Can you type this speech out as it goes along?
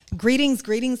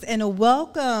Greetings, and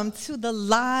welcome to the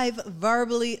live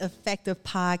Verbally Effective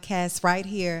podcast right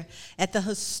here at the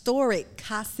historic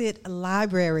Cossitt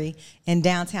Library in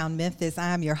downtown Memphis.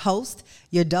 I am your host,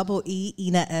 your double E,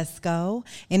 Ena Esco.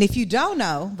 And if you don't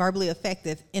know, Verbally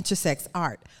Effective intersects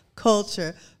art,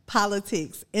 culture,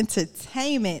 politics,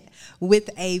 entertainment with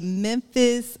a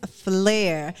Memphis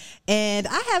flair. And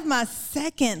I have my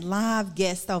second live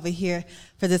guest over here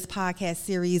for this podcast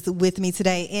series with me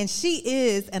today. And she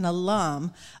is an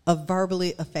alum of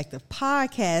Verbally Effective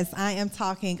Podcast. I am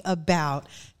talking about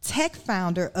tech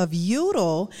founder of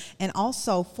Youdle and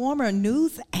also former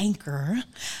news anchor,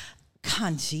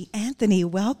 Kontji Anthony.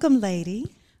 Welcome,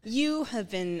 lady. You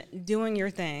have been doing your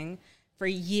thing for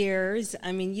years.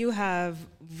 I mean, you have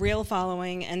real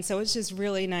following, and so it's just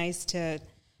really nice to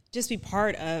just be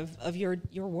part of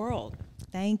your world.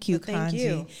 Thank you, so thank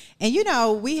you. And you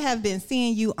know, we have been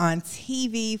seeing you on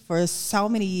TV for so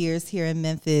many years here in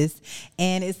Memphis,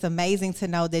 and it's amazing to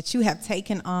know that you have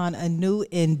taken on a new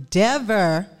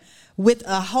endeavor with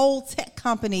a whole tech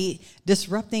company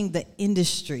disrupting the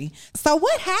industry. So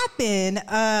what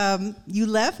happened? You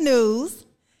left news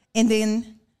and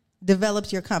then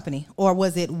developed your company, or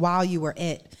was it while you were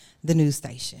at the news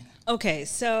station? Okay,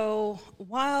 so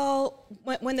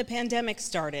when the pandemic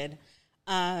started,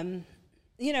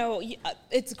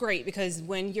 it's great because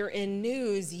when you're in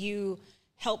news, you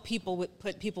help people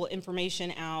put people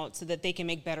information out so that they can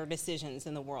make better decisions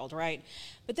in the world, right?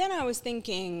 But then I was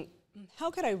thinking, how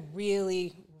could I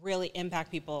really, really impact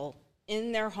people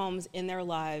in their homes, in their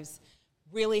lives,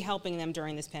 really helping them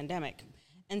during this pandemic?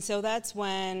 And so that's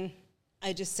when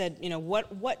I just said,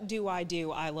 what do?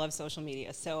 I love social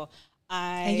media.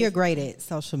 And you're great at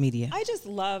social media. I just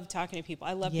love talking to people.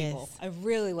 I love people. I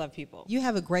really love people. You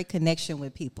have a great connection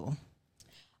with people.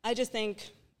 I just think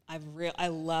I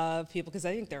love people because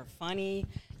I think they're funny.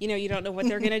 You don't know what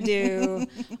they're going to do.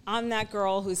 I'm that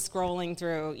girl who's scrolling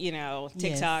through,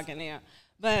 TikTok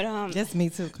but just me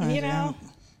too, Kontji.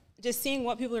 Just seeing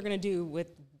what people are going to do with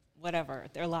whatever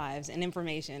their lives and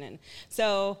information. And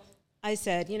so I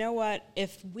said, you know what?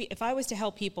 If I was to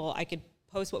help people, I could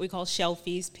post what we call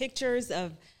shelfies, pictures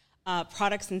of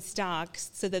products and stocks,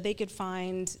 so that they could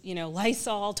find,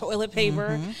 Lysol, toilet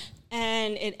paper,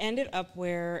 and it ended up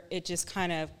where it just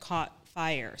kind of caught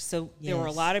fire. So there were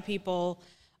a lot of people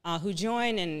who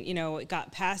joined, and it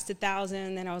got past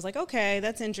 1,000. Then I was like, okay,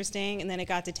 that's interesting, and then it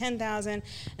got to 10,000,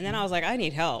 and then I was like, I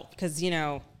need help because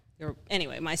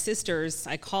anyway, my sisters,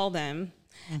 I call them.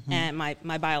 And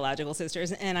my biological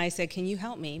sisters, and I said, can you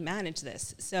help me manage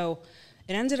this? So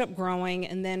it ended up growing,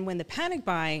 and then when the panic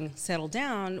buying settled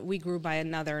down, we grew by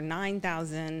another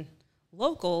 9,000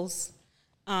 locals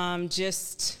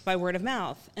just by word of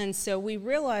mouth. And so we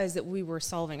realized that we were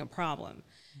solving a problem.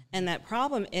 And that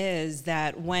problem is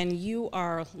that when you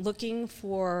are looking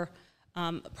for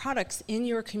products in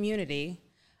your community,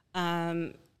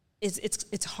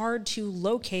 it's hard to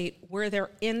locate where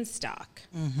they're in stock.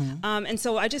 And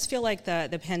so I just feel like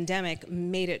the pandemic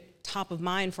made it top of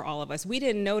mind for all of us. We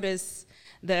didn't notice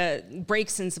the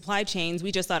breaks in supply chains.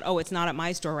 We just thought, oh, it's not at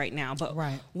my store right now. But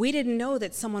we didn't know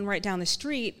that someone right down the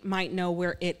street might know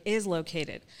where it is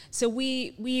located. So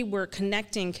we were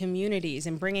connecting communities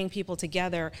and bringing people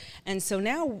together. And so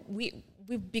now we've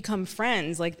become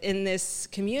friends, like in this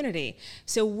community.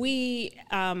 So we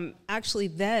actually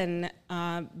then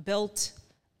built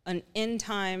an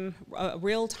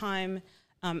real-time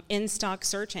in-stock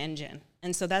search engine.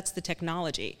 And so that's the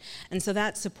technology. And so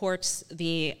that supports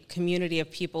the community of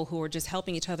people who are just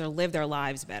helping each other live their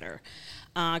lives better.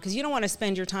 Because you don't want to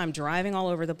spend your time driving all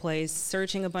over the place,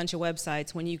 searching a bunch of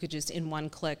websites when you could just in one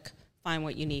click find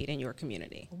what you need in your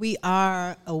community. We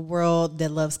are a world that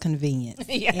loves convenience.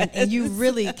 And you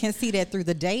really can see that through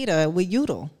the data with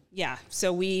Youdle. Yeah,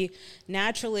 so we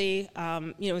naturally,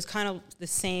 it was kind of the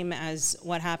same as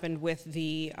what happened with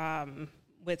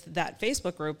with that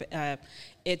Facebook group.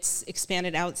 It's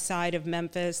expanded outside of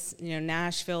Memphis.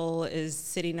 Nashville is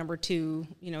city number 2,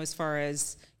 as far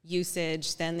as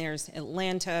usage. Then there's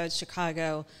Atlanta,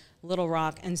 Chicago, Little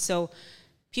Rock, and so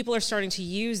people are starting to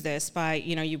use this by,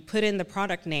 you put in the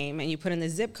product name and you put in the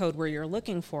zip code where you're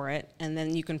looking for it, and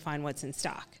then you can find what's in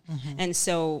stock. And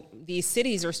so these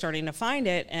cities are starting to find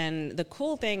it. And the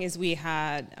cool thing is we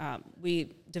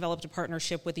developed a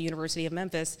partnership with the University of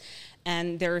Memphis,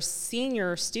 and their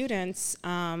senior students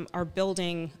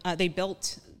they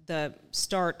built the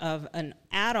start of an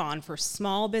add-on for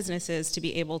small businesses to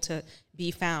be able to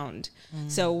be found.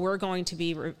 So we're going to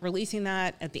be releasing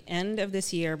that at the end of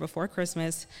this year before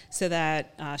Christmas, so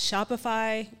that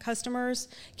Shopify customers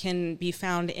can be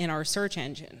found in our search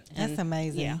engine. That's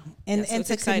amazing. Yeah. And so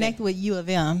to exciting. Connect with U of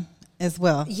M as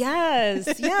well. Yes,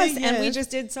 yes. Yes. And we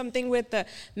just did something with the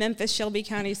Memphis Shelby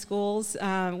County Schools.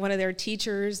 One of their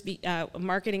teachers, a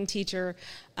marketing teacher,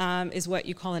 is what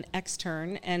you call an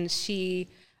extern, and she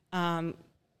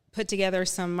put together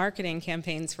some marketing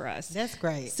campaigns for us. That's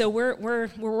great. So we're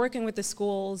working with the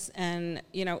schools, and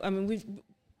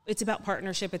it's about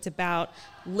partnership. It's about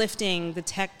lifting the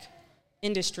tech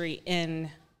industry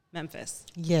in Memphis.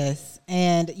 Yes,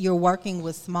 and you're working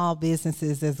with small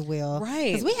businesses as well,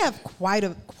 right? Because we have quite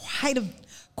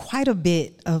a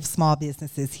bit of small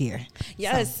businesses here.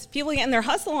 Yes, people getting their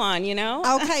hustle on,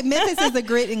 Okay, Memphis is a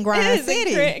grit and grind city. It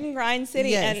is a grit and grind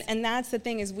city, yes. and that's the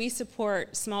thing is we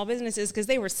support small businesses because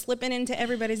they were slipping into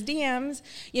everybody's DMs.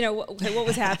 What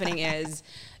was happening is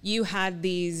you had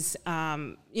these,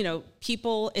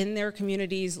 people in their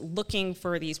communities looking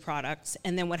for these products.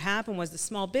 And then what happened was the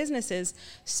small businesses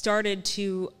started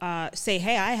to say,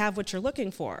 hey, I have what you're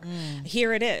looking for.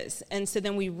 Here it is. And so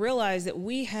then we realized that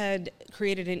we had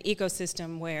created an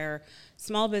ecosystem where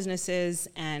small businesses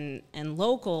and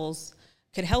locals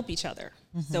could help each other.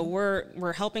 Mm-hmm. So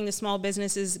we're helping the small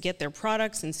businesses get their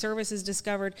products and services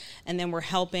discovered, and then we're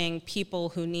helping people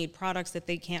who need products that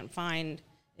they can't find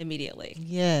immediately.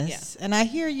 Yes. Yeah. And I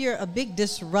hear you're a big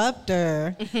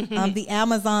disruptor. The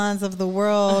Amazons of the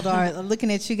world are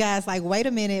looking at you guys like, wait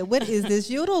a minute, what is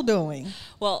this Youdle doing?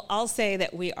 Well, I'll say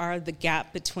that we are the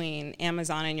gap between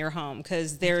Amazon and your home,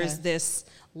 because there's this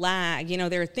lag.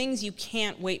 There are things you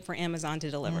can't wait for Amazon to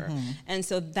deliver. Mm-hmm. And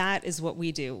so that is what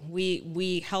we do.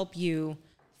 We help you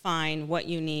find what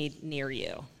you need near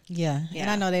you. Yeah. And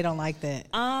I know they don't like that.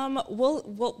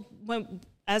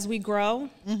 As we grow,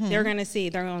 they're going to see,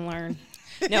 they're going to learn.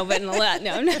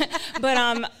 But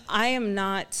I am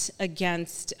not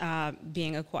against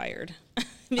being acquired,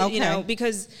 okay.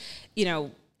 Because,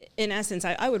 in essence,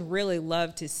 I would really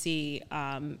love to see,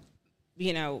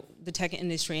 the tech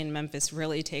industry in Memphis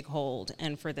really take hold,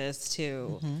 and for this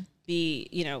to be,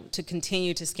 to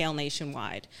continue to scale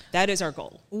nationwide. That is our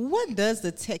goal. What does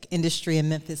the tech industry in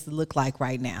Memphis look like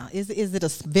right now? Is it a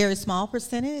very small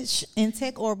percentage in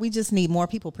tech, or we just need more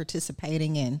people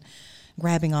participating and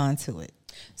grabbing onto it?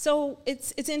 So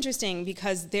it's interesting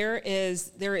because there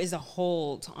is a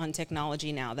hold on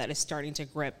technology now that is starting to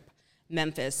grip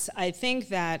Memphis. I think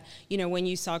that, when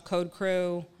you saw Code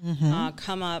Crew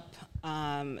come up,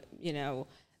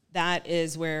 that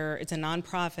is where it's a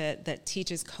nonprofit that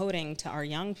teaches coding to our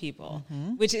young people,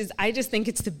 which is, I just think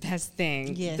it's the best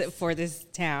thing for this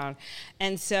town.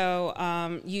 And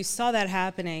so you saw that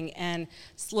happening, and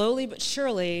slowly but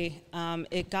surely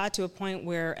it got to a point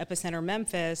where Epicenter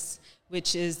Memphis,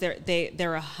 which is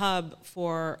they're a hub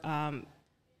for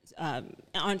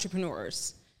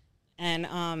entrepreneurs,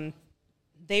 and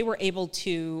they were able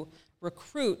to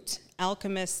recruit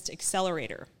Alchemist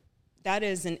Accelerator. That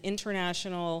is an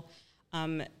international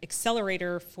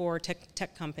accelerator for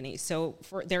tech companies. So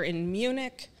they're in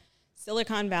Munich,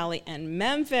 Silicon Valley, and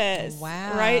Memphis.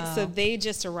 Wow. Right? So they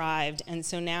just arrived. And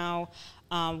so now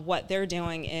what they're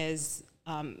doing is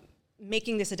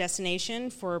making this a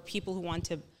destination for people who want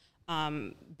to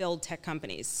build tech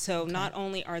companies. So not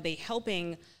only are they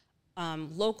helping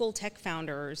local tech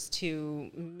founders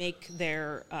to make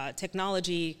their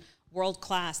technology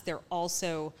world-class, they're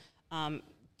also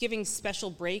giving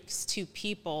special breaks to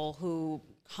people who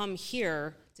come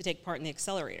here to take part in the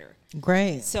accelerator.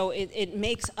 Great. So it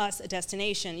makes us a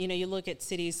destination. You look at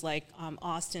cities like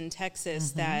Austin,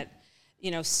 Texas, that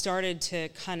started to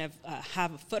kind of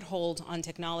have a foothold on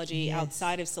technology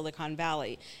outside of Silicon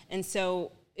Valley. And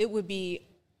so it would be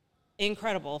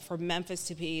incredible for Memphis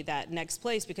to be that next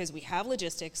place, because we have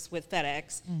logistics with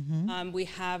FedEx, we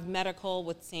have medical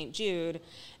with St. Jude,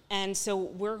 and so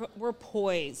we're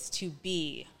poised to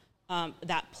be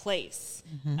that place.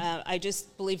 I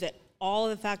just believe that all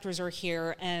of the factors are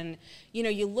here, and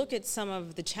you look at some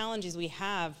of the challenges we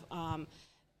have.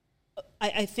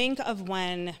 I think of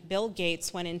when Bill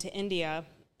Gates went into India,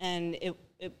 and it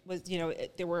was,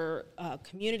 there were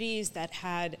communities that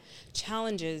had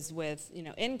challenges with,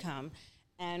 income,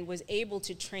 and was able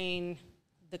to train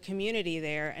the community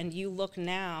there. And you look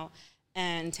now,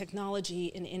 and technology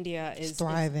in India is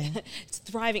thriving. It's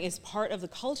thriving. It's part of the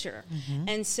culture.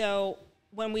 And so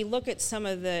when we look at some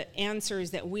of the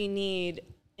answers that we need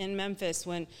in Memphis,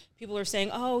 when people are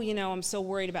saying, oh, I'm so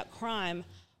worried about crime.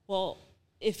 Well,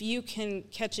 if you can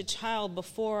catch a child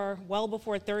well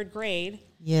before third grade,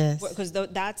 because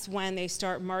that's when they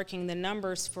start marking the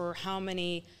numbers for how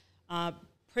many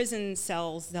prison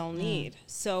cells they'll need.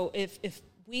 So if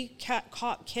we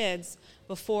caught kids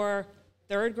before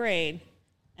third grade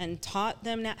and taught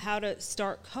them how to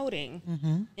start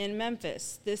coding in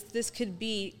Memphis, this could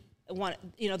be one,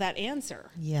 that answer.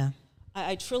 Yeah.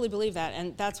 I truly believe that,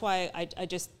 and that's why I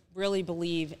just really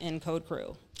believe in Code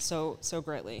Crew so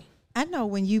greatly. I know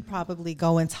when you probably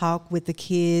go and talk with the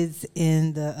kids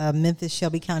in the Memphis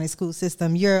Shelby County school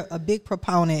system, you're a big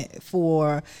proponent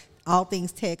for all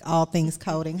things tech, all things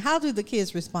coding. How do the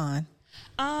kids respond?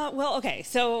 Well, okay,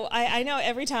 so I know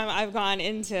every time I've gone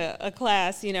into a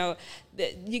class, you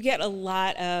get a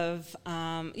lot of,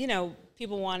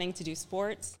 people wanting to do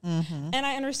sports. Mm-hmm. And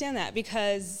I understand that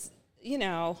because,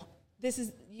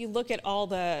 you look at all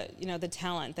the, the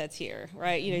talent that's here,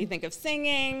 right? You think of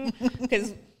singing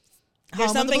because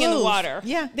there's something in the water.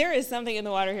 Yeah. There is something in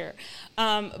the water here.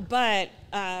 But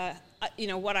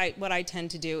what I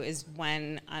tend to do is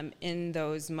when I'm in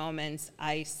those moments,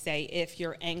 I say, if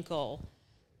your ankle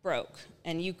broke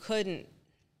and you couldn't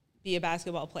be a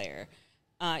basketball player,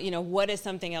 what is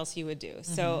something else you would do?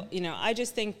 Mm-hmm. So, I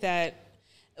just think that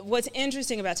what's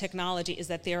interesting about technology is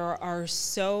that there are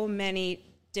so many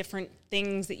different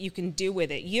things that you can do with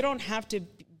it. You don't have to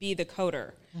be the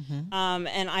coder. Mm-hmm.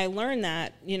 And I learned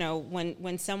that,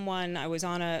 when I was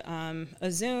on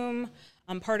a Zoom,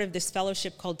 I'm part of this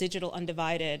fellowship called Digital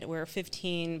Undivided, where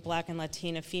 15 Black and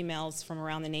Latina females from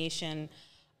around the nation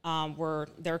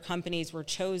their companies were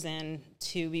chosen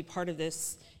to be part of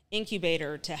this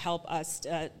incubator to help us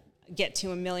get to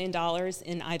 $1 million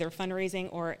in either fundraising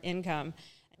or income.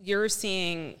 You're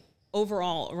seeing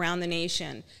overall around the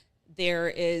nation, there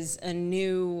is a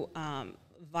new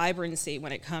vibrancy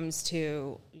when it comes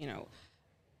to,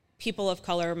 people of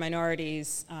color,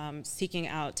 minorities seeking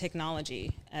out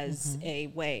technology as mm-hmm. a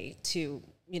way to,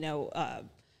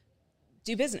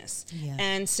 do business. Yeah.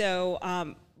 And so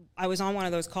I was on one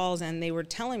of those calls and they were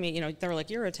telling me, they were like,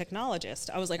 you're a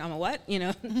technologist. I was like, I'm a what?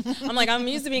 I'm like, I'm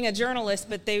used to being a journalist,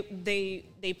 but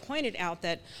they pointed out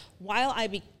that while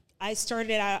I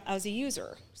started out as a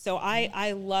user. So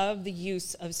I love the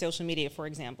use of social media, for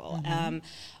example.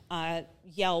 Mm-hmm.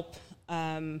 Yelp,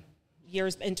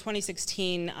 in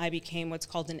 2016, I became what's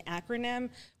called an acronym,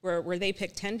 where they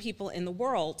pick 10 people in the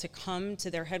world to come to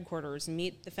their headquarters,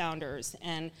 meet the founders,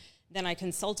 and then I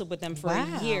consulted with them for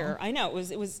a year. I know,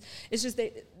 it's just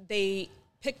they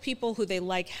pick people who they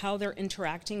like, how they're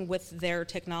interacting with their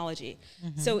technology.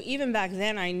 Mm-hmm. So even back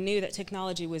then, I knew that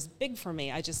technology was big for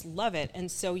me. I just love it.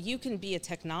 And so you can be a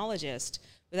technologist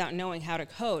without knowing how to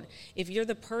code. If you're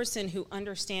the person who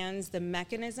understands the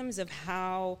mechanisms of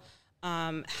how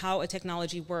a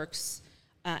technology works,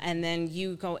 and then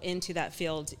you go into that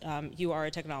field, you are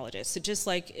a technologist. So just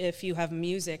like if you have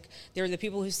music, there are the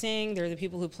people who sing, there are the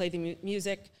people who play the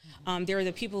music, there are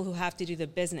the people who have to do the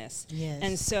business. Yes.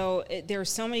 And so there are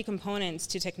so many components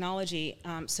to technology.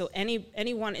 So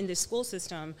anyone in the school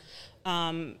system,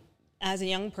 as a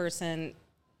young person,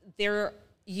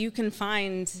 you can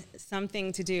find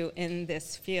something to do in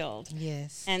this field.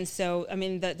 Yes. And so,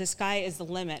 the sky is the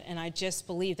limit, and I just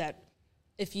believe that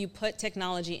if you put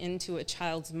technology into a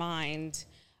child's mind,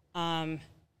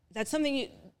 that's something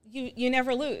you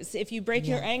never lose. If you break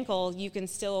your ankle, you can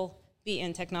still be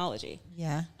in technology.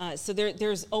 Yeah. So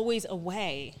there's always a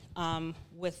way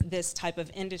with this type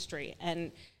of industry,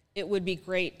 and it would be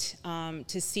great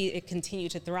to see it continue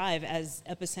to thrive as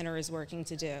Epicenter is working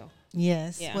to do.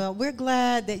 Yes. Yeah. Well, we're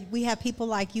glad that we have people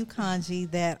like you, Kontji,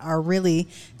 that are really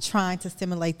trying to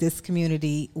stimulate this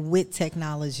community with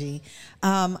technology.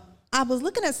 I was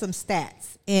looking at some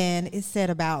stats, and it said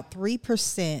about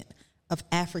 3% of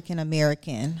African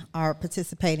American are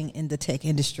participating in the tech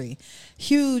industry.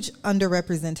 Huge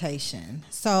underrepresentation.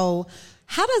 So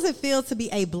how does it feel to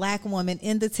be a Black woman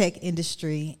in the tech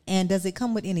industry, and does it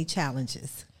come with any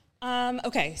challenges?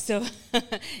 Okay, so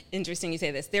interesting you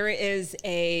say this. There is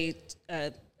a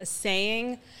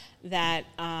saying that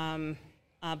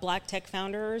Black tech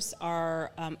founders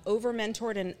are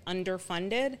over-mentored and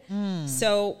underfunded.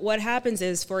 So what happens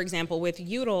is, for example, with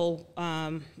Youdle,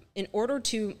 in order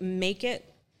to make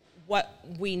it what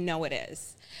we know it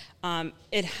is,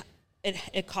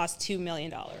 it costs $2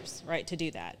 million, right, to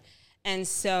do that. And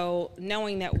so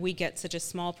knowing that we get such a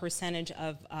small percentage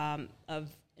of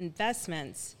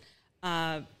investments,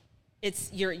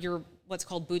 it's you're what's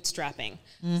called bootstrapping.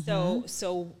 Mm-hmm.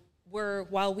 So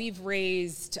while we've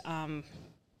raised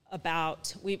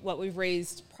we've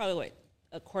raised probably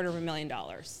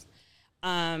 $250,000.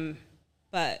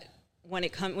 But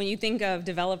when you think of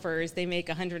developers, they make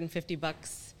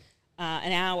 $150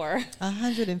 an hour.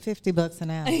 $150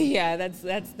 an hour. Yeah,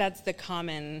 that's the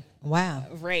common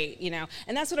rate,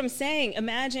 And that's what I'm saying.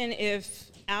 Imagine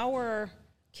if our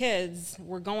kids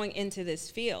were going into this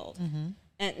field. Mm-hmm.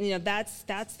 And that's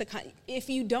the kind. If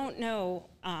you don't know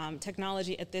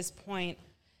technology at this point,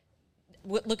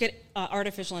 look at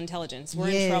artificial intelligence. We're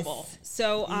in trouble.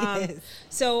 So,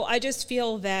 so I just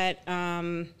feel that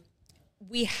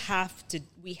we have to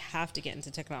get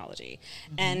into technology,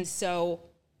 and so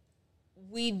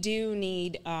we do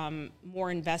need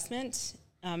more investment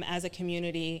as a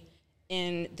community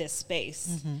in this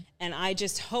space, and I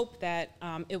just hope that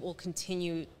it will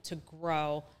continue to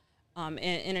grow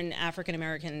in an African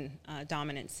American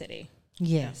dominant city.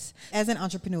 Yes. As an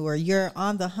entrepreneur, you're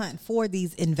on the hunt for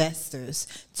these investors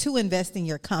to invest in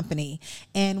your company.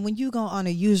 And when you go on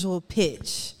a usual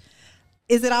pitch,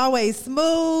 is it always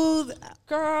smooth?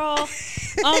 Girl,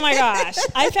 oh my gosh.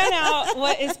 I found out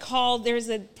what is called, there's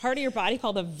a part of your body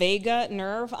called the vagus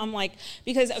nerve. I'm like,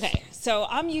 because, okay, so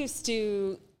I'm used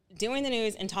to doing the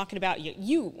news and talking about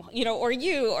you, or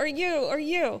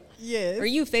you. Yes. Or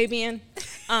you, Fabian.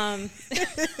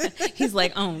 He's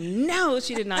like, oh no,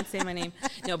 she did not say my name.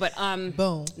 No, but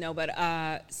boom. No, but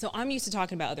so I'm used to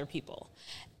talking about other people,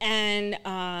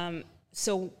 and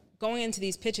so going into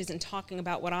these pitches and talking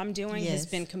about what I'm doing has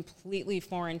been completely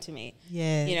foreign to me.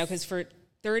 Yes. Because for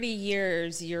 30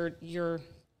 years you're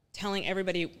telling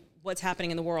everybody what's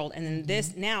happening in the world, and then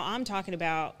now I'm talking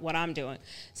about what I'm doing.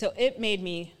 So it made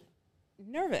me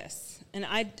nervous, and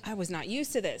I was not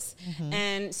used to this,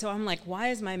 and so I'm like, why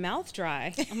is my mouth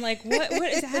dry? I'm like, what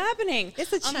is happening?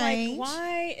 It's a change. I'm like,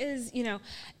 why is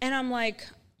and I'm like,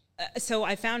 so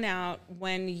I found out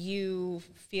when you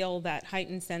feel that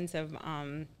heightened sense of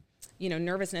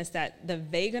nervousness, that the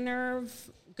vagus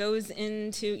nerve goes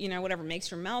into whatever makes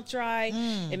your mouth dry.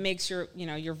 It makes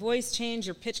your voice change,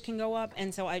 your pitch can go up,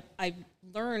 and so I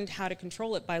learned how to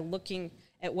control it by looking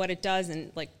at what it does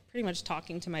and like pretty much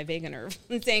talking to my vagus nerve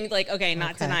and saying like, okay,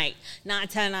 not tonight,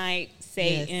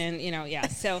 say in,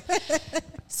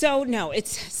 So no,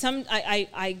 it's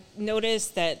I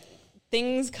noticed that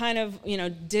things kind of,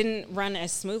 didn't run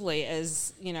as smoothly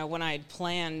as, when I had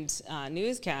planned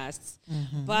newscasts.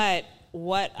 But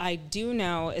what I do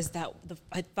know is that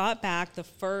I thought back the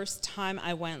first time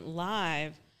I went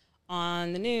live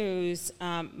on the news,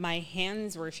 my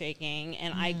hands were shaking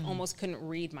and I almost couldn't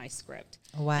read my script.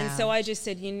 Wow. And so I just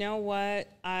said, you know what?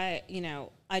 I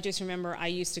just remember I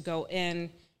used to go in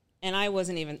and I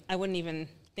wouldn't even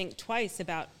think twice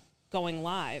about going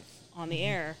live on the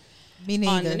air. Me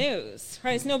neither. On the news,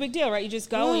 right? It's no big deal, right? You just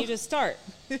go and you just start.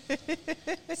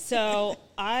 So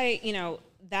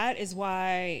that is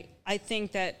why I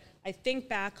think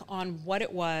back on what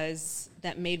it was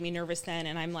that made me nervous then,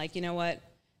 and I'm like, you know what?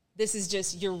 This is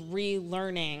just, you're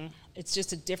relearning. It's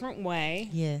just a different way.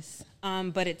 Yes.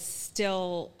 But it's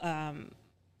still,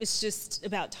 it's just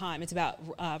about time. It's about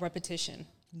repetition.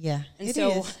 Yeah. And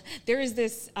so there is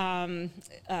this,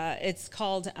 it's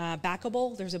called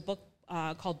Backable. There's a book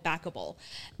called Backable,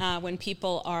 when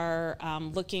people are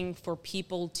looking for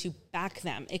people to back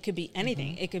them. It could be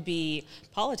anything. It could be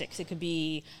politics. It could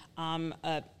be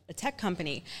a tech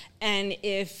company. And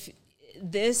if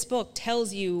this book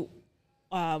tells you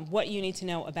what you need to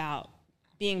know about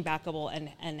being backable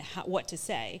and what to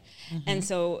say. And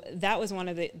so that was one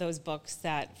of those books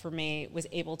that for me was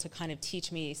able to kind of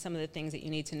teach me some of the things that you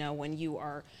need to know when you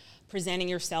are presenting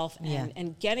yourself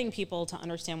and getting people to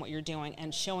understand what you're doing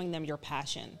and showing them your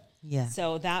passion. Yeah.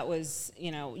 So that was,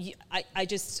 I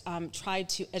just tried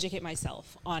to educate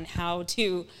myself on how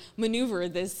to maneuver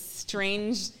this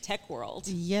strange tech world.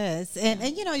 Yes. And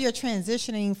you're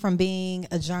transitioning from being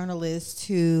a journalist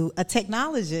to a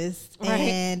technologist. Right.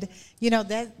 And,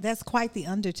 that's quite the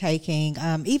undertaking.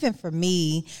 Even for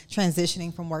me,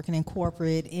 transitioning from working in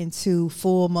corporate into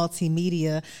full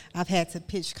multimedia, I've had to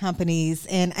pitch companies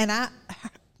and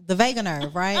the vagus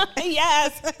nerve, right?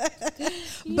 Yes.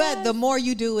 But the more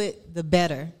you do it, the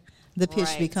better the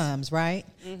pitch becomes, right?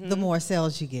 The more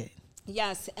sales you get.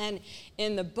 Yes, and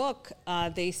in the book,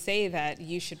 they say that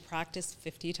you should practice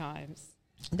 50 times.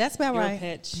 That's about right.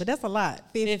 Pitch. But that's a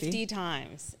lot. 50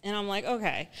 times. And I'm like,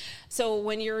 okay. So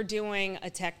when you're doing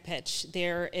a tech pitch,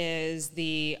 there is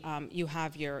the, you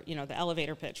have your, the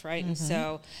elevator pitch, right? And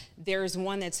so there's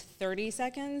one that's 30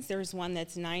 seconds, there's one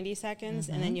that's 90 seconds,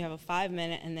 and then you have a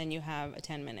 5-minute, and then you have a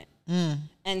 10-minute.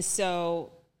 And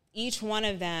so each one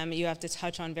of them, you have to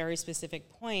touch on very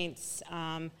specific points.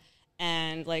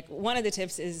 And like one of the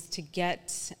tips is to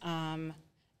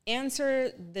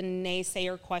answer the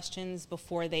naysayer questions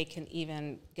before they can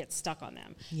even get stuck on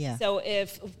them. Yeah. So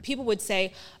if people would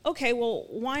say, okay, well,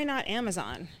 why not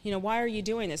Amazon? Why are you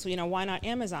doing this? Well, why not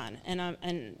Amazon?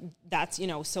 And that's,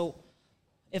 so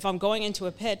if I'm going into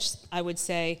a pitch, I would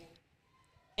say,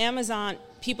 Amazon,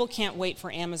 people can't wait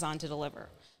for Amazon to deliver.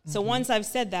 So once I've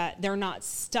said that, they're not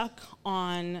stuck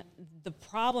on the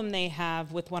problem they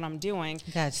have with what I'm doing.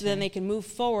 Gotcha. So then they can move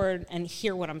forward and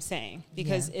hear what I'm saying.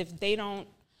 Because if they don't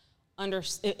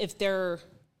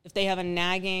if they have a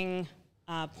nagging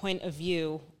point of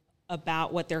view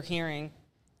about what they're hearing,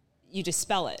 you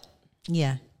dispel it.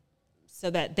 Yeah. So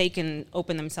that they can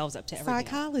open themselves up to everything.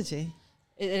 Psychology.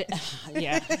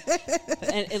 Yeah.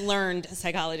 And it learned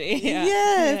psychology.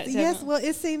 Yeah. Yes. Well,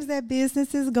 it seems that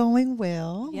business is going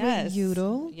well with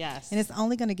Youdle. Yes. And it's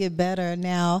only going to get better.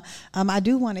 Now, I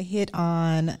do want to hit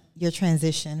on your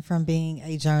transition from being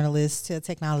a journalist to a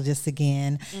technologist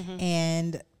again.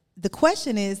 And the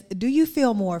question is, do you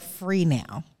feel more free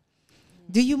now?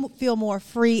 Do you feel more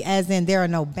free as in there are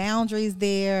no boundaries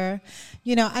there?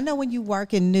 You know, I know when you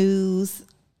work in news,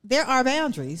 there are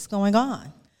boundaries going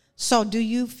on. So do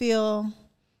you feel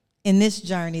in this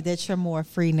journey that you're more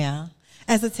free now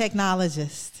as a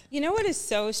technologist? You know what is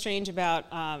so strange about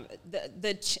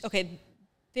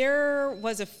there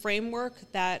was a framework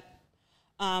that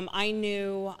I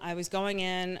knew I was going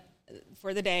in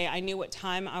for the day. I knew what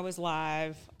time I was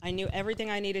live. I knew everything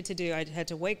I needed to do. I had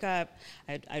to wake up.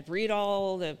 I'd read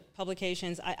all the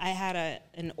publications. I had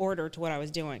an order to what I was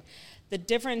doing. The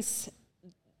difference,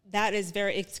 that is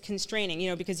it's constraining, you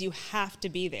know, because you have to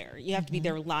be there. You have to be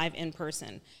there live in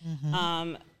person.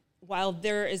 While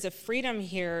there is a freedom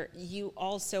here, you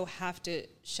also have to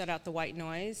shut out the white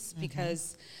noise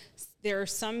because there are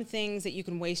some things that you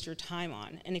can waste your time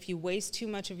on. And if you waste too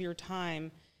much of your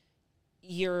time,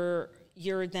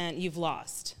 you've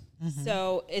lost.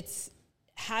 So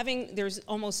there's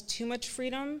almost too much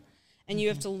freedom, and you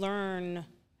have to learn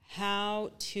how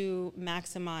to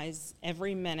maximize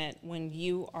every minute when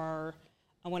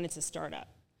it's a startup,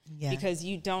 because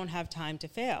you don't have time to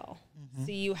fail.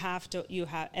 So you have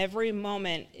every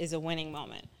moment is a winning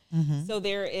moment. So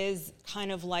there is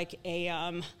kind of like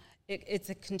it's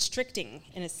a constricting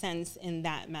in a sense in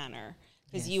that manner,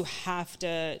 because you have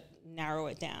to narrow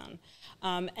it down.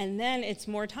 And then it's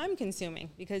more time consuming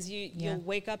because you'll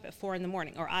wake up at 4 a.m,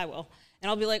 or I will, and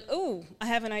I'll be like, oh, I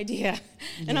have an idea.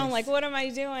 And I'm like, what am I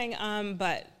doing?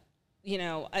 But, you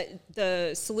know,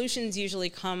 the solutions usually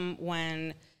come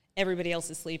when everybody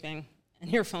else is sleeping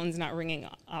and your phone's not ringing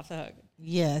off the hook.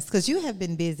 Yes, because you have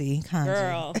been busy, Kontji.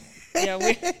 Girl.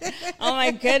 Oh my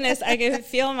goodness, I can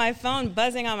feel my phone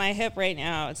buzzing on my hip right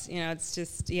now. It's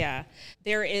just.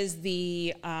 There is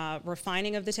the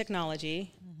refining of the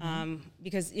technology,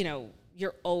 because, you know,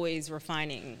 you're always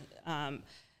refining.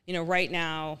 Right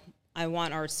now, I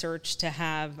want our search to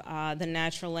have the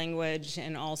natural language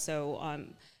and also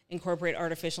incorporate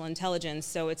artificial intelligence.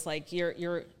 So it's like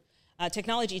your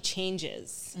technology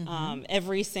changes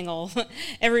every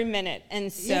minute,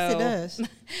 and so yes, it does.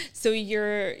 So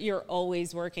you're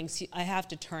always working. So I have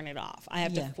to turn it off. I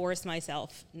have to force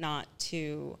myself not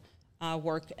to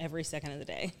work every second of the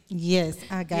day. Yes,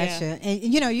 I gotcha. And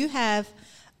you know, you have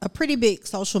a pretty big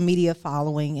social media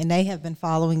following, and they have been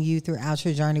following you throughout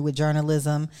your journey with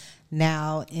journalism,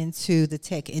 now into the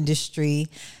tech industry.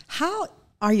 How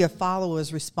are your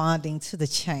followers responding to the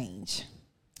change?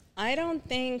 I don't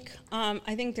think,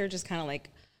 I think they're just kind of like,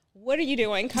 what are you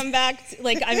doing? Come back.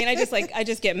 I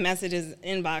just get messages,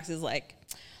 inboxes like,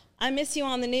 I miss you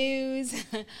on the news.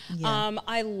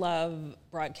 I love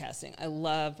broadcasting.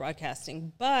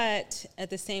 But at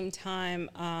the same time,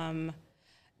 I'm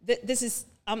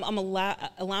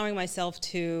allowing myself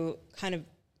to kind of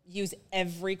use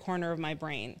every corner of my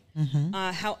brain.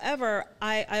 However,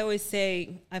 I always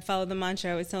say, I follow the mantra,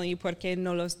 I always tell you, ¿por qué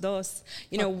no los dos?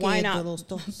 You know, why not?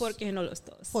 ¿Por qué no los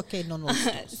dos? ¿Por qué no los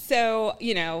dos? So,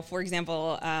 you know, for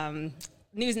example,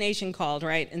 News Nation called,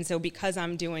 right? And so because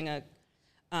I'm doing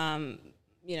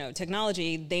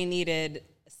technology, they needed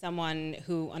someone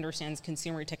who understands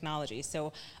consumer technology.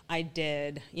 So I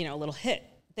did, a little hit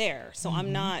there. So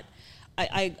I'm not...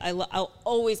 I'll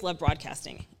always love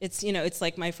broadcasting. It's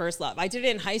like my first love. I did it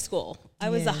in high school. I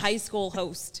was a high school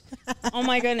host. Oh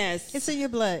my goodness. It's in your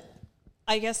blood.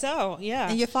 I guess so, yeah.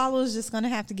 And your followers just going to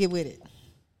have to get with it.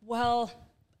 Well,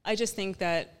 I just think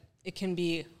that it can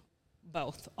be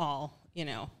both,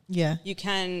 Yeah. You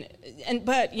can,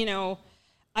 but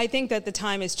I think that the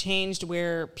time has changed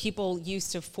where people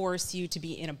used to force you to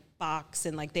be in a box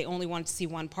and like they only want to see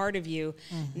one part of you.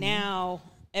 Now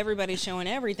everybody's showing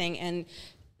everything, and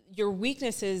your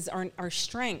weaknesses are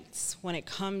strengths when it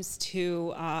comes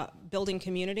to building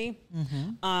community.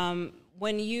 So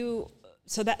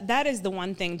that is the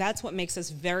one thing. That's what makes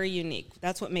us very unique.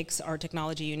 That's what makes our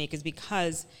technology unique, is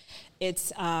because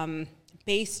it's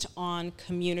based on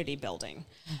community building.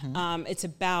 It's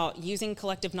about using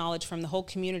collective knowledge from the whole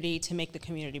community to make the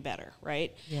community better,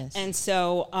 right? Yes. And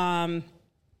so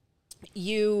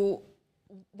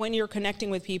when you're connecting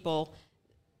with people,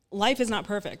 life is not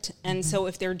perfect. And so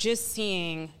if they're just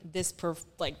seeing this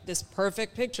this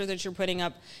perfect picture that you're putting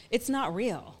up, it's not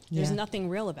real. There's nothing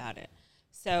real about it.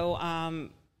 So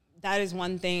that is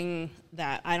one thing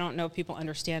that I don't know if people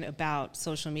understand about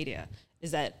social media, is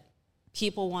that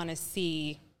people want to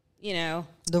see, the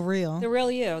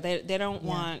real you. They don't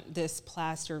want this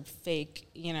plastered fake,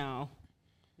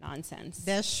 nonsense.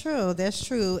 That's true. That's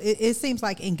true. It seems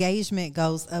like engagement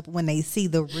goes up when they see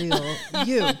the real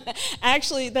you.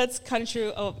 Actually, that's kind of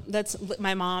true. Oh, that's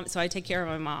my mom. So I take care of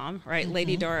my mom, right?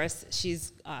 Lady Doris.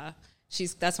 She's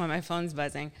that's why my phone's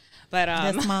buzzing. But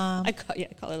that's Mom. I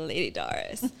call her Lady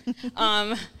Doris.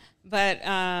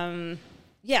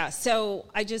 So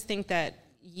I just think that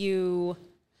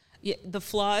the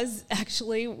flaws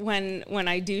actually when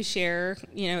I do share,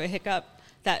 a hiccup,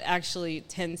 that actually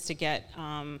tends to get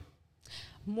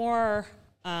more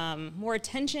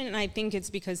attention, and I think it's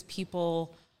because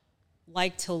people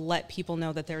like to let people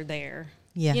know that they're there.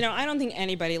 Yeah. I don't think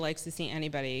anybody likes to see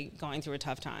anybody going through a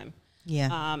tough time.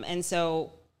 Yeah. And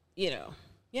so,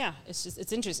 it's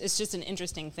just an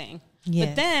interesting thing. Yes.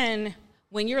 But then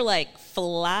when you're like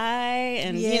fly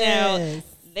and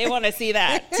they want to see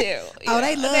that too.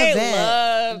 They love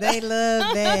that. They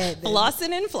love that.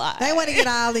 Flossing and fly. They want to get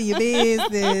all in your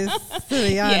business. To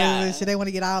be honest with you, they want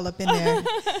to get all up in there.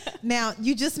 Now,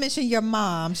 you just mentioned your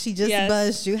mom. She just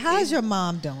buzzed you. How's your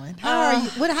mom doing?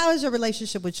 How is your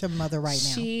relationship with your mother right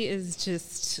now? She is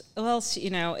just,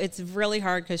 it's really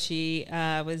hard because she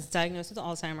was diagnosed with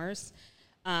Alzheimer's.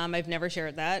 I've never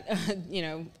shared that,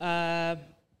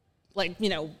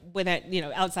 with that,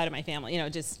 outside of my family,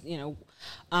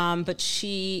 but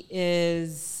she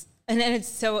is, and it's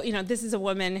so, this is a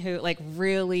woman who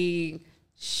really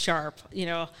sharp,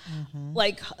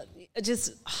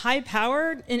 just high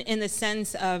powered in the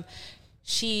sense of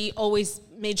she always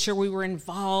made sure we were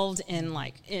involved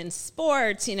in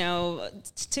sports,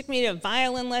 took me to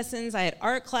violin lessons. I had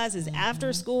art classes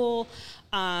after school.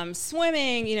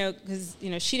 Swimming, because,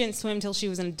 she didn't swim till she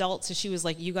was an adult. So she was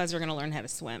like, you guys are going to learn how to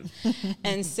swim.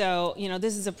 And so,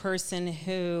 this is a person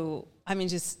who,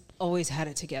 just always had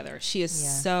it together. She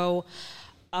is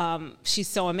she's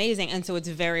so amazing. And so it's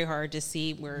very hard to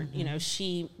see where,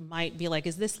 she might be like,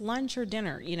 is this lunch or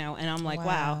dinner? And I'm like,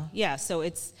 wow. Yeah. So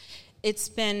it's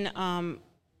been,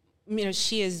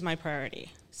 she is my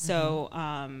priority. So,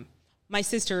 my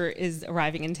sister is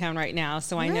arriving in town right now,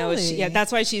 so I know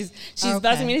that's why she's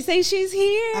buzzing me to say she's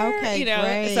here. Okay,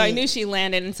 great. So I knew she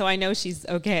landed, and so I know she's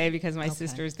okay because my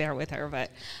sister's there with her. But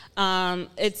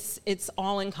it's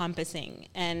all encompassing,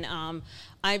 and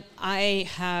I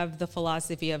have the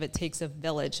philosophy of it takes a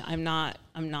village. I'm not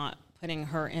putting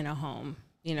her in a home.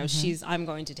 I'm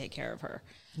going to take care of her.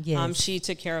 Yes. She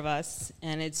took care of us,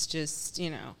 and it's just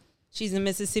she's a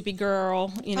Mississippi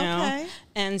girl,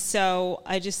 and so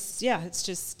it's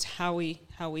just how we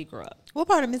grew up. What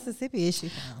part of Mississippi is she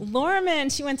from? Lorman.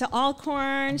 She went to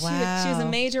Alcorn. Wow. She was a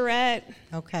majorette.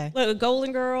 Okay. A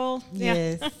Golden Girl.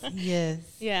 Yes, yes.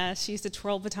 Yeah, she used to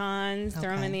twirl batons,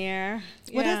 throw them in the air.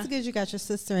 Well, that's good you got your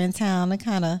sister in town to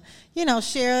kind of,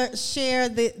 share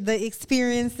the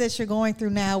experience that you're going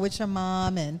through now with your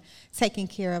mom and taking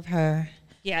care of her.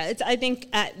 Yeah, I think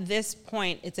at this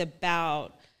point it's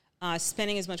about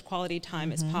spending as much quality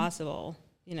time as possible,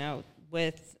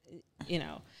 with,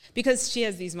 because she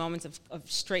has these moments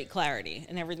of straight clarity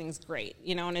and everything's great,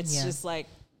 and it's just like,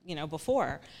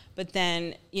 before. But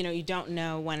then, you don't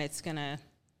know when it's going to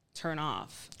turn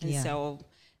off. And so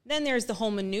then there's the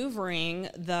whole maneuvering,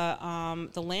 the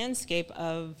landscape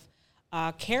of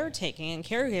caretaking and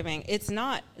caregiving.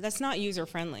 That's not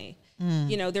user-friendly.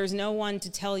 There's no one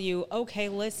to tell you, okay,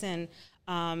 listen,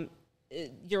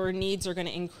 your needs are going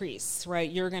to increase, right?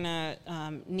 You're going to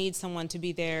need someone to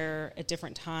be there at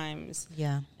different times.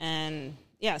 Yeah. And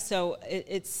so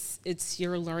it's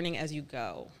you're learning as you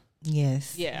go.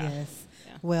 Yes. Yeah. Yes.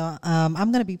 Yeah. Well, I'm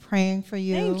going to be praying for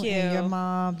you, and your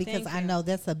mom, because I know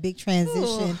that's a big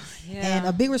transition and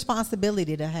a big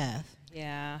responsibility to have.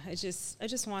 Yeah. I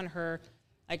just want her,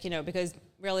 because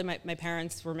really my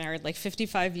parents were married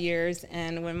 55 years.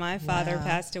 And when my father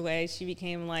passed away, she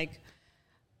became like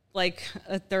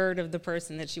a third of the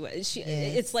person that she was.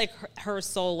 It's like her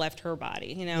soul left her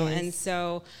body, and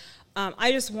so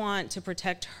I just want to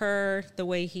protect her the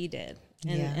way he did,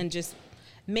 and just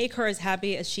make her as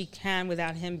happy as she can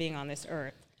without him being on this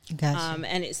earth.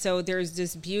 Gotcha. So there's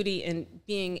this beauty in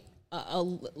being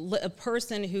a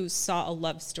person who saw a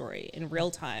love story in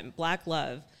real time, Black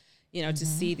love, to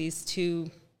see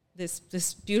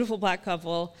this beautiful Black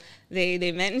couple.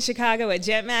 They met in Chicago at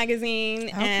Jet Magazine,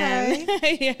 and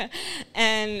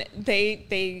and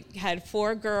they had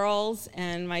 4 girls,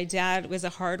 and my dad was a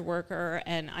hard worker,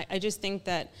 and I just think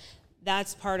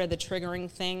that's part of the triggering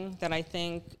thing that I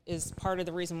think is part of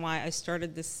the reason why I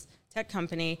started this tech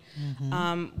company,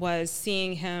 was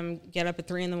seeing him get up at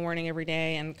 3 a.m. every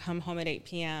day and come home at 8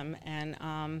 p.m.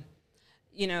 And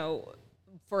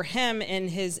for him in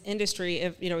his industry,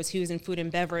 if he was in food and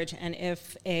beverage, and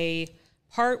if a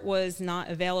part was not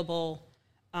available,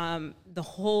 the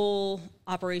whole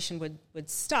operation would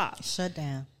stop, shut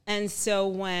down. And so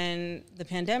when the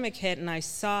pandemic hit, and I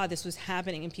saw this was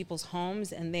happening in people's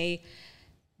homes, and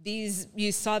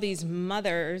you saw these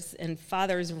mothers and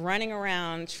fathers running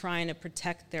around trying to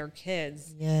protect their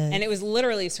kids, and it was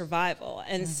literally survival.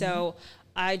 And so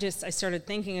I started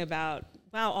thinking about,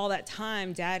 wow, all that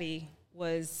time, Daddy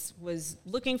was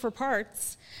looking for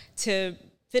parts to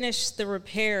finish the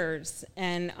repairs,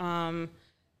 and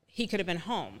he could have been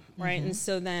home, right? And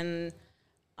so then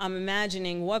I'm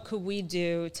imagining, what could we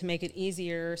do to make it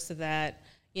easier so that,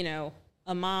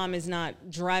 a mom is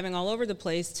not driving all over the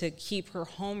place to keep her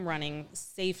home running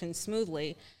safe and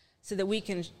smoothly, so that we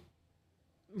can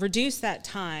reduce that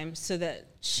time so that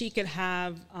she could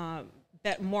have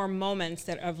more moments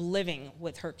of living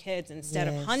with her kids instead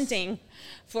of hunting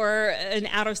for an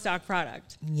out-of-stock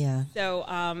product. Yeah.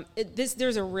 So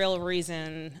there's a real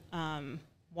reason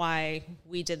why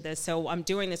we did this. So I'm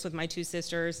doing this with my 2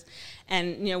 sisters,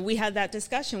 and we had that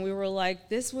discussion. We were like,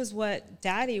 this was what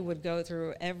Daddy would go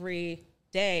through every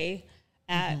day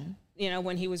at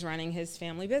when he was running his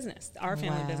family business, our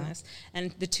family business,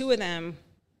 and the 2 of them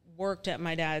worked at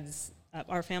my dad's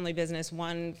our family business,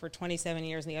 one for 27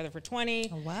 years and the other for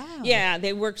 20. Oh, wow. Yeah,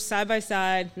 they worked side by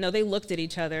side. No, they looked at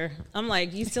each other. I'm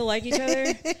like, you still like each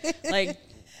other?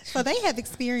 So they have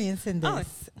experience in this. Oh,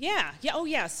 yeah. Oh,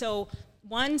 yeah. So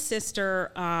one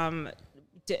sister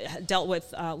dealt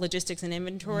with logistics and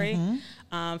inventory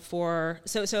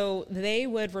so they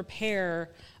would repair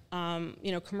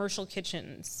commercial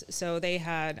kitchens. So they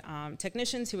had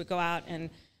technicians who would go out and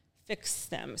fix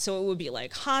them. So it would be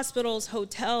like hospitals,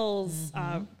 hotels,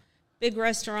 big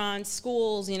restaurants,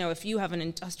 schools. If you have an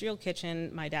industrial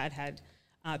kitchen, my dad had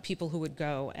people who would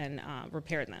go and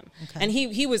repair them. Okay. And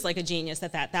he was like a genius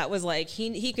at that. That was like,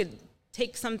 he could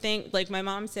take something, like my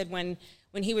mom said, when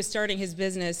he was starting his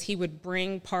business, he would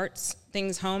bring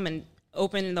things home and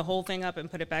open the whole thing up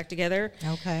and put it back together.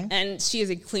 Okay. And she is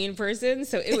a clean person,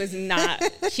 so it was not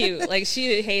cute. Like,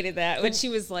 she hated that. But she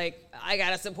was like, I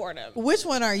got to support him. Which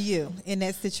one are you in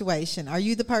that situation? Are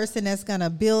you the person that's going to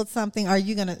build something? Or are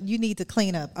you need to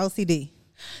clean up, OCD?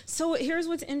 So here's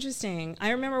what's interesting. I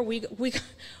remember we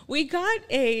got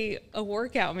a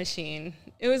workout machine.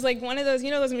 It was like one of those,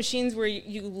 those machines where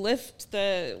you lift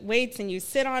the weights and you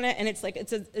sit on it, and it's like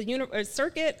it's a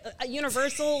circuit, a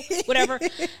universal, whatever.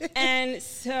 And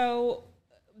so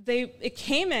it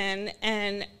came in,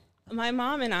 and my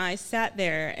mom and I sat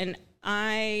there, and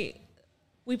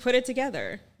we put it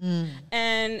together.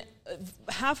 And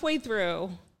halfway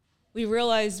through, we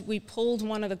realized we pulled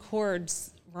one of the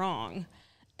cords wrong,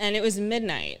 and it was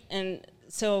midnight. And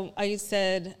so I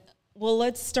said, well,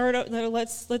 let's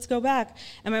go back.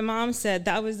 And my mom said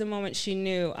that was the moment she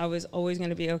knew I was always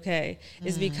going to be okay,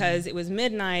 is because it was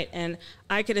midnight, and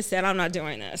I could have said, I'm not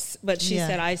doing this. But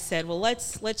I said, well,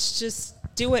 let's just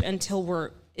do it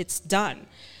until it's done.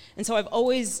 And so I've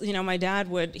always, my dad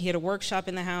he had a workshop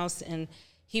in the house, and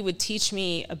he would teach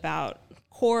me about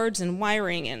cords and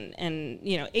wiring and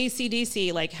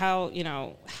AC/DC, like how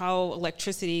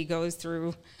electricity goes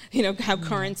through, how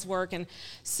currents work. And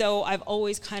so I've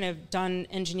always kind of done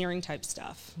engineering type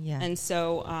stuff. Yeah. And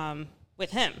so with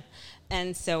him.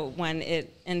 And so when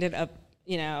it ended up,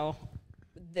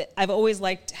 I've always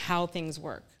liked how things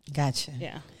work. Gotcha.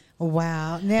 Yeah.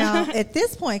 Wow. Now, at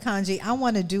this point, Kontji, I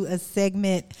want to do a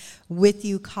segment with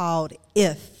you called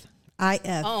If.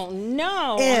 IF. Oh,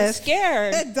 no. I'm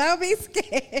scared. Don't be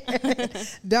scared.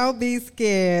 Don't be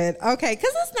scared. Okay,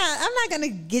 because I'm not going to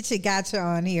get you gotcha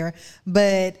on here,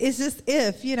 but it's just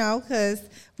if, because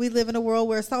we live in a world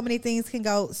where so many things can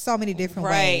go so many different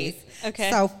ways. Okay.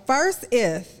 So first,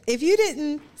 if you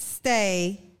didn't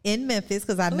stay in Memphis,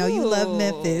 because I know you love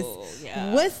Memphis,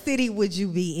 what city would you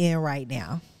be in right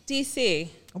now? DC.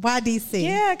 Why DC?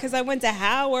 Yeah, because I went to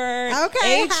Howard.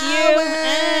 Okay,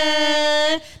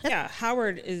 Howard. Yeah,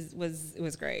 Howard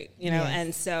was great, yes.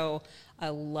 And so I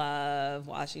love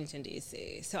Washington,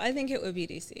 D.C. So I think it would be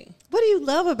D.C. What do you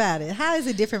love about it? How is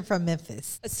it different from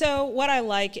Memphis? So what I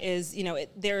like is,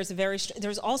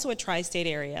 there's also a tri-state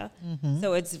area.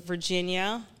 So it's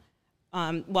Virginia,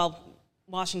 well,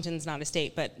 Washington's not a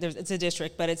state, but it's a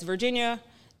district, but it's Virginia,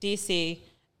 D.C.,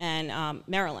 and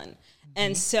Maryland.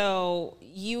 And so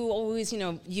you always,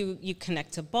 you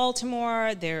connect to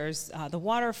Baltimore. There's the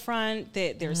waterfront.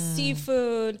 There's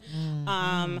seafood.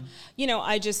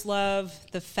 I just love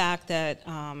the fact that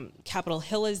Capitol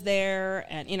Hill is there.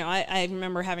 And, I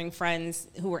remember having friends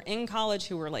who were in college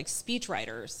who were like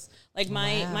speechwriters. Like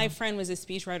my friend was a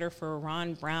speechwriter for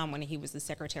Ron Brown when he was the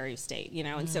Secretary of State,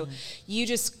 and so you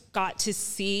just got to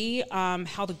see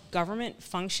how the government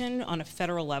functioned on a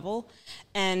federal level,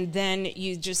 and then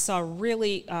you just saw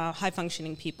really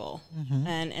high-functioning people,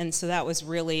 and so that was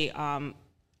really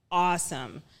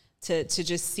awesome to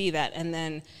just see that, and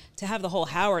then to have the whole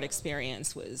Howard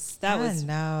experience was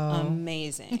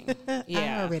amazing.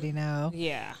 Yeah, I already know.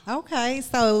 Yeah. Okay,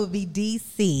 so it would be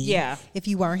DC. Yeah. If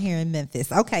you weren't here in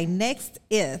Memphis. Okay, next,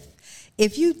 if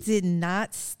you did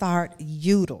not start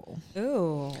Youdle,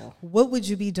 what would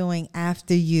you be doing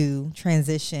after you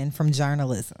transition from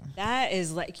journalism? That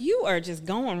is like, you are just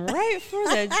going right for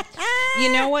the.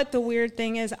 You know what the weird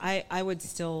thing is? I would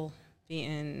still be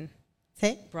in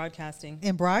broadcasting.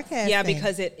 In broadcasting. Yeah,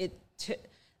 because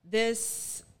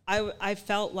I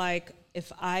felt like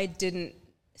if I didn't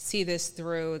see this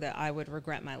through, that I would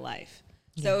regret my life.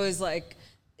 Yeah. So it was like,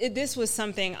 this was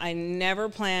something I never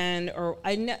planned,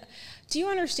 do you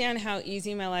understand how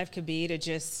easy my life could be to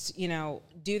just,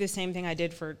 do the same thing I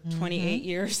did for 28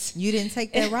 years? You didn't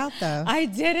take that route, though. I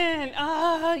didn't.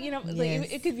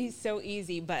 Like, it could be so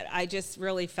easy, but I just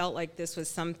really felt like this was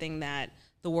something that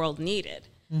the world needed.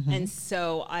 And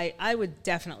so I would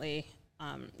definitely,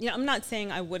 I'm not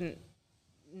saying I wouldn't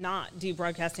not do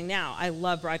broadcasting now. I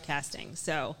love broadcasting.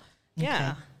 So, yeah.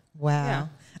 Okay. Wow. Yeah.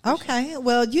 Okay.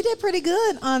 Well, you did pretty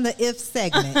good on the if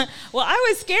segment. Well, I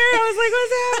was scared.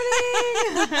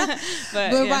 I was like, what's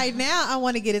happening? But right now, I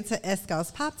want to get into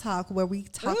Esco's Pop Talk, where we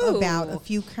talk about a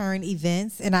few current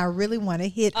events. And I really want to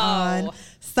hit on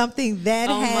something that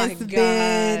has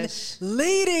been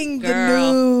leading the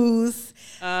news.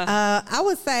 I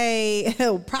would say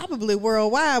probably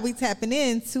worldwide, we tapping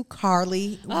into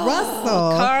Carly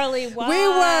Russell. Carly,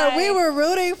 why? We were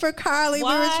rooting for Carly. We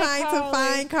were trying to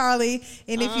find Carly.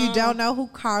 And if you don't know who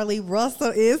Carly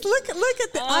Russell is, look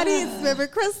at the audience member,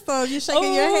 Crystal. You're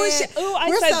shaking your head.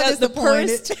 I said the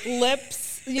pursed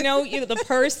lips. The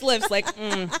pursed lips. Like,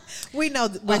 we know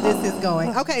where this is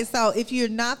going. Okay, so if you're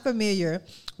not familiar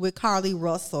with Carly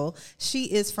Russell, she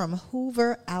is from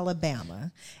Hoover,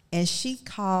 Alabama, and she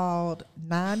called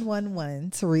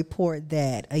 911 to report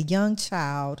that a young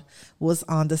child was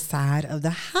on the side of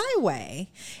the highway.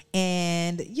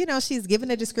 And, she's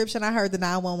given a description. I heard the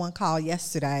 911 call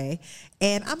yesterday,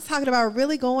 and I'm talking about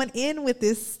really going in with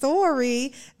this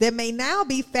story that may now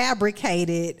be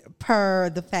fabricated per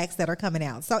the facts that are coming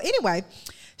out. So anyway,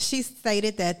 she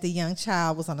stated that the young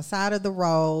child was on the side of the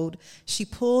road. She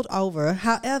pulled over.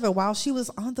 However, while she was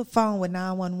on the phone with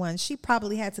 911, she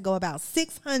probably had to go about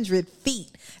 600 feet.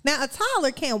 Now, a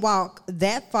toddler can't walk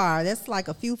that far. That's like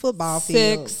a few football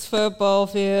fields. 6 football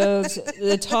fields.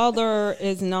 The toddler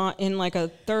is not in like a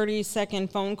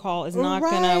 30-second phone call is not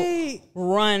going to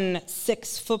run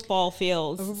 6 football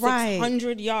fields,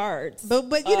 600 yards. But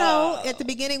at the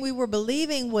beginning, we were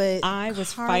believing what I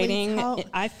was fighting.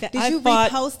 Did you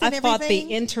repost I fought the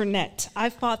internet. I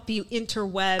fought the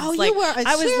interwebs. Oh, you were a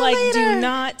I was like, do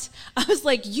not. I was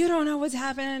like, you don't know what's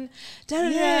happened.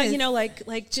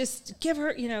 Like just give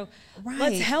her.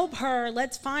 Let's help her.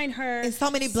 Let's find her. And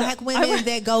so many black women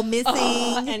that go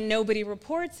missing, and nobody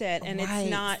reports it, and it's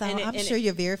not. So I'm sure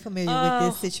you're very familiar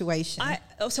with this situation.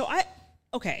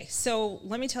 So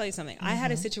let me tell you something. I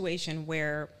had a situation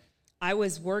where I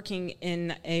was working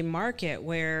in a market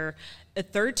where a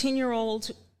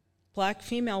 13-year-old black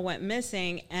female went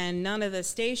missing, and none of the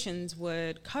stations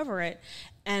would cover it.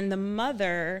 And the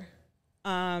mother,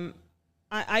 I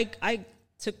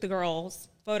took the girl's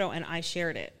photo and I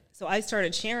shared it. So I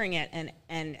started sharing it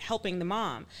and helping the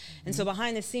mom. And so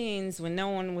behind the scenes, when no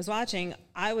one was watching,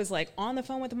 I was like on the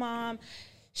phone with the mom,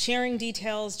 sharing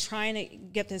details, trying to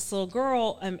get this little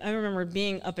girl. I remember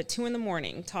being up at 2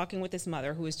 a.m, talking with this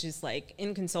mother who was just like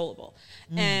inconsolable.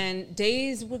 And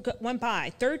days went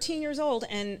by, 13 years old,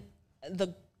 and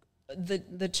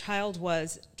the child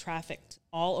was trafficked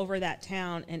all over that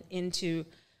town and into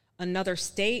another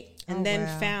state, and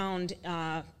found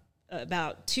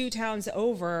about 2 towns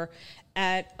over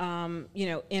at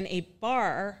in a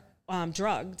bar,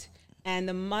 drugged. And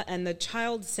the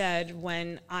child said,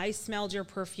 "When I smelled your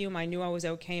perfume, I knew I was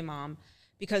okay, Mom,"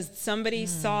 because somebody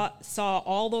saw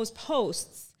all those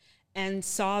posts and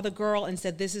saw the girl and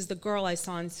said, "This is the girl I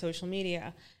saw on social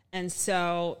media." And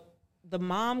so the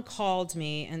mom called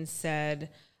me and said,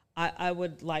 I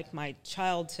would like my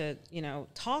child to,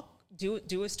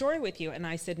 do a story with you. And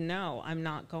I said, no, I'm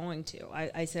not going to.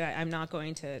 I said, I'm not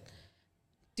going to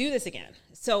do this again.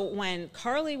 So when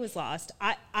Carly was lost,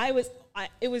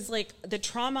 it was like the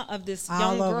trauma of this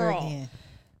young girl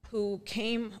who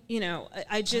came,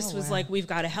 I just was like, we've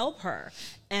got to help her.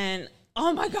 And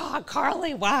oh my God,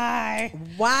 Carly, why?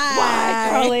 Why,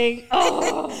 Carly?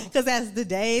 Oh. Because as the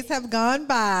days have gone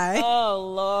by,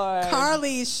 oh Lord,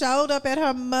 Carly showed up at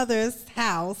her mother's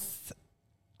house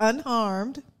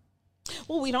unharmed.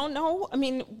 Well, we don't know. I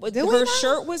mean, her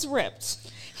shirt was ripped.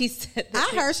 He said,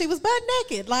 I heard she was butt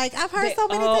naked. Like, I've heard so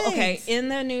many things. Okay. In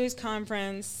the news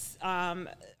conference,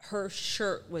 her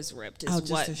shirt was ripped is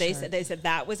what they said. They said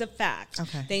that was a fact.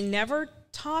 Okay. They never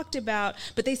talked about,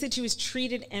 but they said she was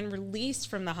treated and released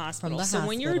from the hospital.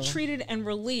 When you're treated and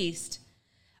released,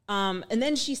 and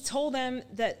then she told them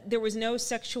that there was no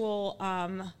sexual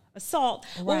assault.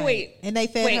 Right. Well, wait. And they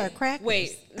fed her crackers.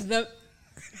 Wait.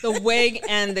 The wig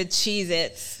and the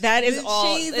Cheez-Its. That is all.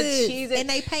 Cheez-Its. And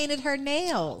they painted her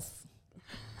nails.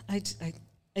 I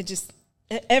just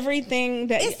everything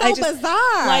that it's so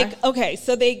bizarre. Like, okay,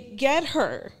 so they get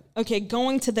her,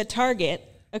 going to the Target,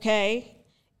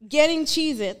 getting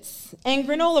Cheez-Its and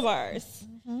granola bars.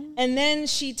 Mm-hmm. And then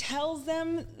she tells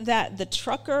them that the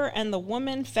trucker and the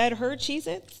woman fed her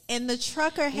Cheez-Its. And the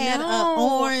trucker had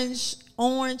an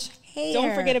orange hair.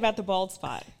 Don't forget about the bald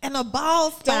spot. And a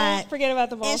bald spot. Don't forget about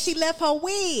the bald spot. And she left her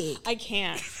wig. I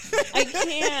can't.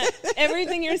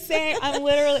 Everything you're saying, I'm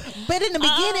literally. But in the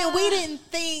beginning, we didn't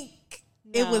think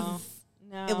it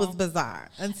was bizarre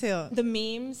until the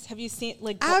memes. Have you seen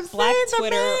Black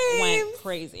Twitter went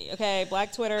crazy? Okay,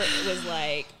 Black Twitter was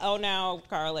like, "Oh no,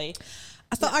 Carly."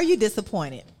 So, are you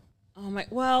disappointed? Oh my.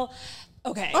 Well,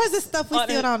 okay. Or is this stuff we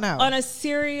still don't know? On a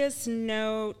serious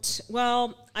note,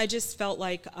 well, I just felt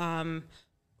like from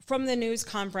the news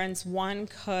conference, one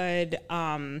could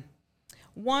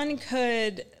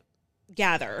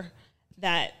gather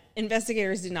that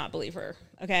investigators did not believe her.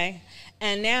 Okay.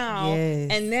 And now,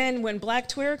 and then when Black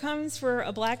Twitter comes for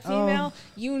a Black female,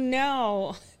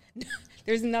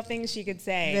 there's nothing she could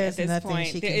say at this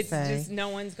point. It's just no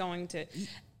one's going to.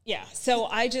 Yeah. So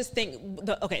I just think,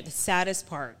 the saddest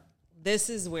part, this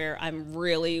is where I'm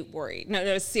really worried.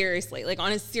 No, seriously. Like,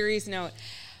 on a serious note,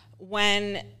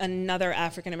 when another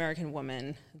African-American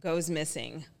woman goes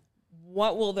missing,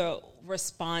 what will the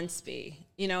response be?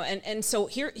 And so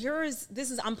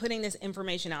I'm putting this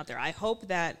information out there. I hope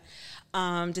that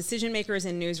decision makers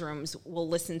in newsrooms will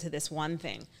listen to this one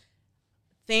thing.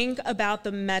 Think about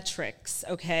the metrics,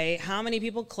 okay? How many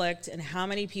people clicked and how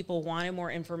many people wanted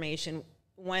more information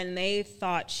when they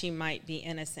thought she might be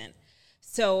innocent.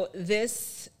 So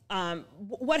this,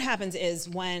 what happens is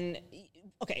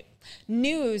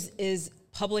news is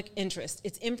public interest.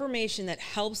 It's information that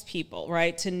helps people,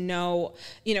 right, to know,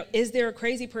 is there a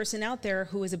crazy person out there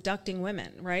who is abducting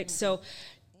women, right? So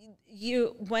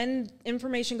when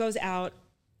information goes out,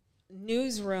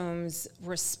 newsrooms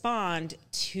respond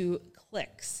to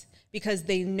clicks because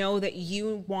they know that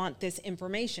you want this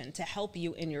information to help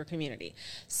you in your community.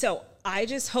 So I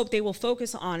just hope they will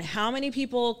focus on how many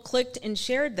people clicked and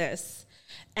shared this,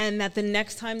 and that the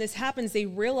next time this happens, they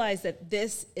realize that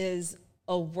this is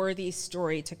a worthy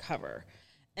story to cover.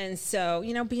 And so,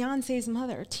 Beyonce's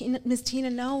mother, Miss Tina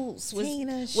Knowles,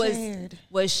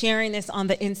 was sharing this on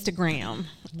the Instagram.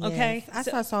 Yes. Okay, I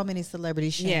saw so many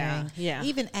celebrities sharing. Yeah.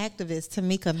 Even activist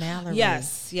Tamika Mallory.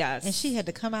 Yes. And she had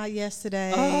to come out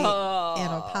yesterday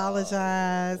and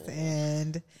apologize,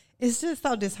 and it's just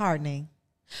so disheartening.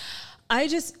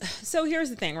 So here's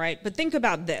the thing, right? But think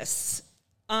about this.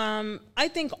 I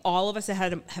think all of us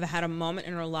have had a moment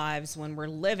in our lives when we're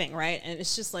living, right? And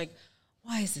it's just like,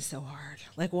 why is this so hard?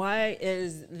 Like, why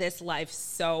is this life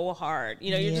so hard?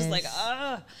 You're just like,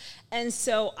 ugh. And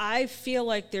so I feel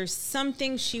like there's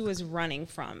something she was running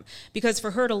from, because for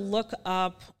her to look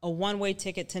up a one-way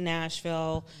ticket to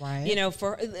Nashville, right.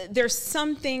 There's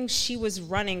something she was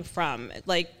running from,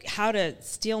 like how to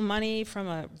steal money from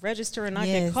a register and not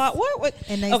get caught. What?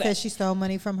 And they said she stole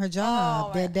money from her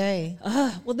job that day.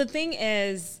 Well, the thing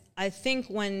is, I think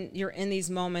when you're in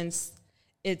these moments,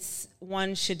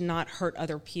 one should not hurt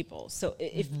other people. So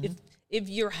if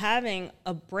you're having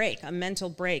a mental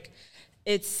break,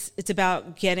 it's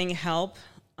about getting help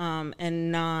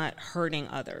and not hurting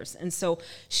others. And so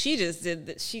she just did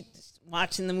that.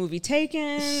 watching the movie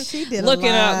Taken. She did looking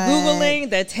a lot. up, Googling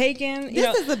the Taken.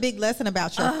 This is a big lesson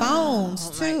about your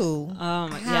phones too. Oh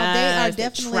my How they are yes,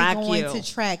 definitely going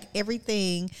to track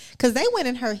everything, because they went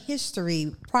in her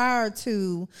history prior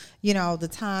to the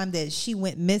time that she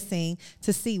went missing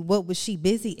to see what was she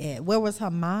busy at, where was her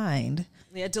mind.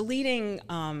 Yeah, deleting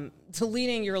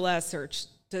your last search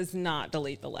does not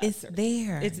delete the last search.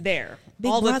 There. It's there.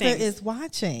 Big all Brother the things is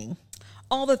watching.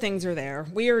 All the things are there.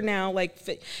 We are now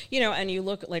and you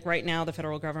look like right now the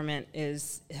federal government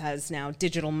has now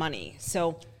digital money.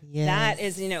 So that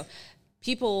is,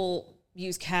 people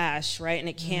use cash, right? And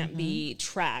it can't be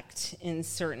tracked in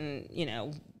certain,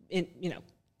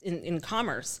 in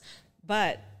commerce.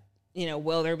 But,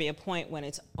 will there be a point when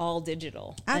it's all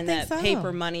digital and that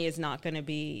paper money is not going to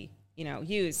be,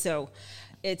 used? So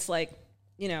it's like,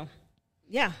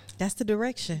 yeah. That's the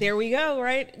direction. There we go,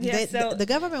 right? Yeah, the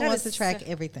government wants to track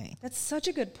everything. That's such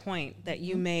a good point that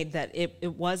you made, that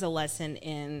it was a lesson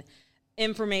in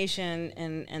information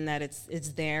and that it's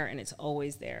there and it's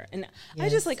always there. And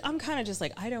I'm kind of just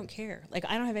like, I don't care. Like,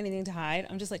 I don't have anything to hide.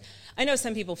 I'm just like, I know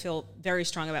some people feel very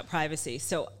strong about privacy.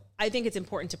 So I think it's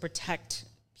important to protect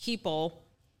people.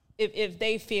 If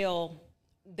they feel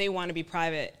they want to be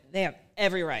private, they have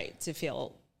every right to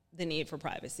feel the need for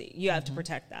privacy. You have to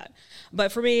protect that.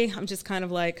 But for me, I'm just kind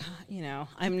of like,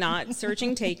 I'm not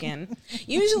searching Taken.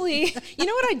 Usually, you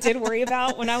know what I did worry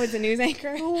about when I was a news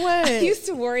anchor? What? I used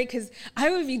to worry because I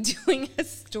would be doing a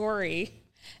story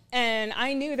and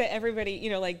I knew that everybody,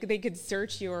 they could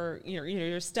search your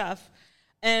stuff.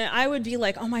 And I would be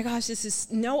like, oh my gosh, this is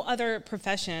no other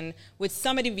profession would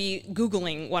somebody be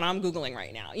Googling what I'm Googling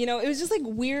right now. It was just like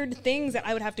weird things that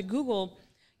I would have to Google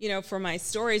for my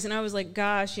stories. And I was like,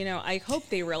 gosh, I hope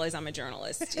they realize I'm a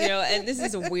journalist, and this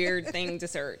is a weird thing to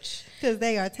search. Because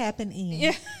they are tapping in.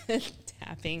 Yeah,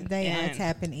 tapping They are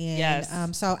tapping in. Yes.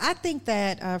 So I think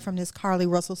that from this Carly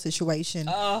Russell situation,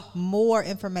 more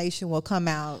information will come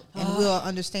out and we'll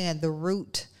understand the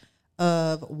root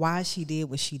of why she did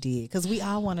what she did. Because we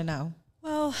all want to know.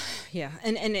 Well, yeah.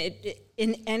 And it,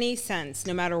 in any sense,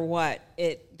 no matter what,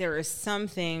 there is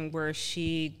something where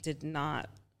she did not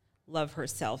love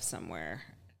herself somewhere,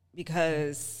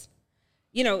 because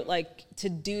to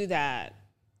do that,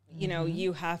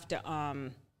 you have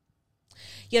to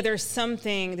there's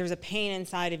a pain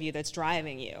inside of you that's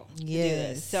driving you to do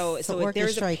this. So if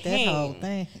there's a pain, that whole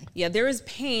thing. Yeah, there is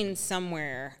pain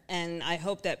somewhere, and I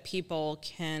hope that people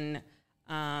can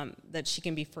that she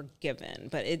can be forgiven.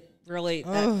 But it really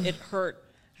it hurt.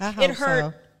 It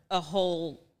hurt a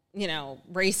whole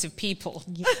race of people.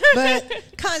 Yeah. But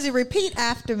Kontji, repeat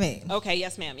after me. Okay,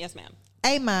 yes ma'am.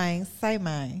 A mine, say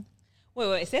mine.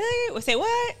 Wait, say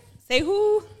what? Say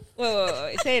who?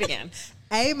 Wait, say it again.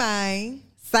 A mine,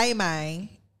 say mine.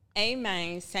 A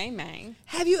mine, say mine.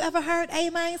 Have you ever heard a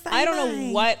mine, say mine? I don't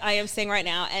know what I am saying right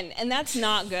now, and that's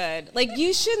not good. Like,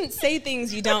 you shouldn't say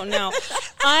things you don't know.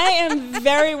 I am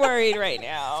very worried right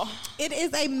now. It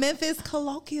is a Memphis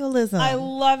colloquialism. I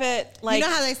love it. Like, you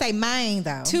know how they say mine,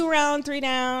 though? 2 round, 3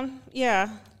 down. Yeah.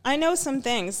 I know some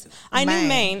things. I knew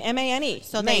Maine, M-A-N-E.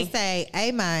 So Maine. they say,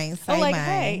 a mine, say like,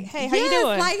 mine. Hey, how you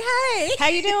doing? Like, hey. How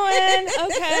you doing?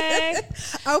 Okay.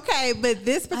 Okay, but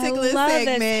this particular I love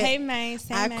segment, this. Hey, Maine,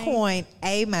 say I Maine. coined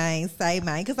a mine, say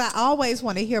mine, because I always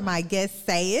want to hear my guests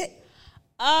say it.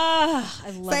 I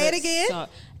love it. Say it again. So,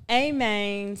 a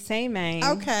Maine, say Maine.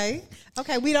 Okay,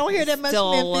 we don't hear that much.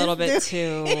 Still Memphis. a little bit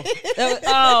too.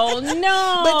 Oh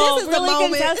no! But this is really, the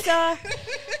moment. Contessa?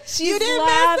 She's You didn't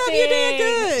laughing. mess up. You did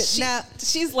good.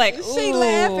 She's like, ooh, she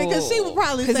laughing because she would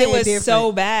probably say it was different.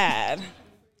 so bad.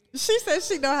 She says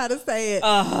she know how to say it.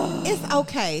 It's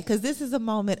okay, because this is a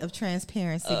moment of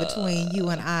transparency between you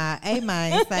and I.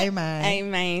 Amen. Say mine.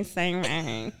 Amen. Say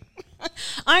mine.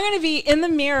 I'm going to be in the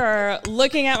mirror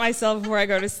looking at myself before I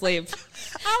go to sleep.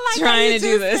 I like trying how you to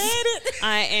do just this. said it.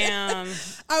 I am.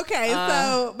 Okay,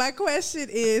 so my question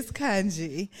is,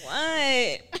 Kontji.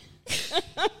 What?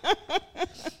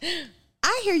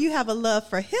 I hear you have a love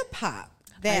for hip hop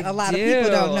that a lot of people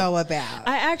don't know about.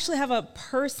 I actually have a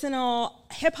personal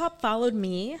hip hop followed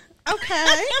me.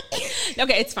 Okay.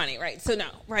 Okay, it's funny, right?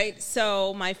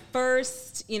 So my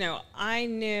first, I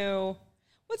knew.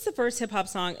 What's the first hip hop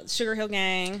song? Sugar Hill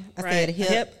Gang. I right? said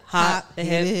hip hop, the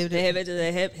hip to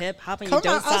the hip hop, and Come you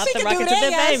don't on. stop She the can rocket do to that,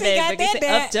 the yeah, bang she bang. got Boogie say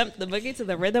that. up jump the boogie to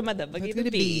the rhythm of the boogie to the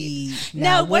beat.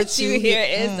 Now what you hear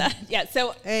is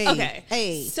So Hey, okay.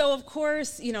 hey. So of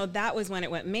course that was when it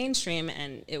went mainstream,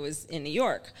 and it was in New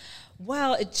York.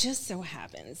 Well, it just so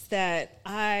happens that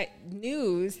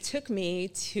news took me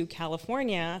to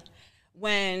California.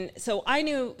 So I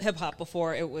knew hip hop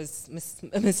before it was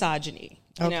misogyny.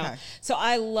 You know? So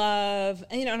I love,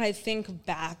 and I think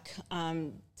back,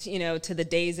 to the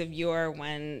days of yore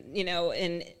when,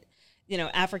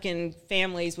 African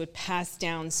families would pass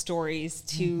down stories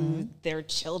to their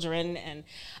children. And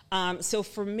so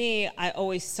for me, I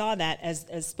always saw that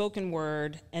as spoken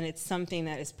word, and it's something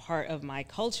that is part of my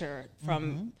culture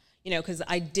from, because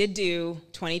I did do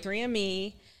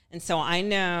 23andMe. And so I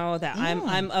know that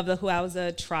I'm of the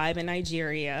Hausa tribe in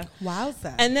Nigeria.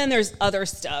 Wowza. And then there's other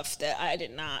stuff that I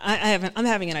did not. I'm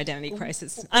having an identity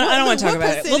crisis. I don't want to talk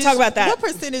about it. We'll talk about that. What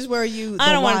percentage were you the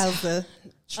Hausa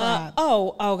tribe?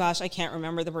 Oh gosh, I can't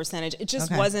remember the percentage. It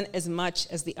just wasn't as much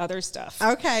as the other stuff.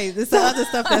 Okay, this is the other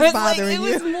stuff that's bothering you.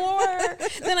 It was more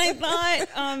than I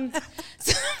thought.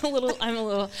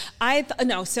 So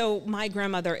So my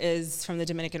grandmother is from the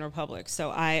Dominican Republic.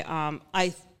 So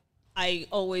I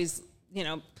always,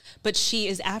 but she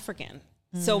is African.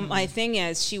 So my thing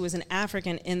is, she was an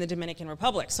African in the Dominican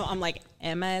Republic. So I'm like,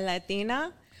 am I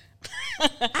Latina?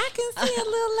 I can see a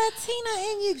little Latina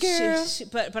in you, girl.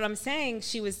 But I'm saying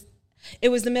it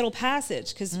was the Middle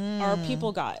Passage because our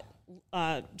people got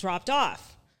dropped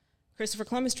off. Christopher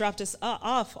Columbus dropped us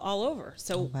off all over.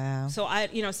 So so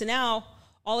now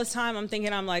all this time I'm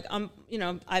thinking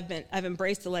I've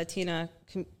embraced the Latina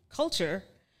culture.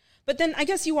 But then I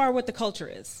guess you are what the culture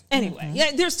is. Anyway,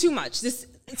 there's too much.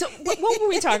 So what were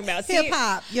we talking about?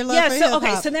 Hip-hop. Your love for hip-hop.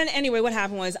 Okay, so then anyway, what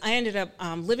happened was I ended up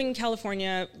living in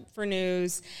California for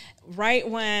news right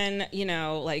when,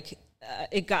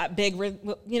 it got big.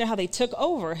 How they took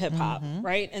over hip-hop,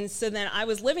 right? And so then I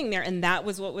was living there, and that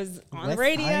was what was on the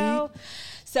radio.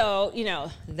 So,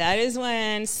 that is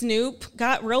when Snoop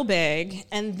got real big.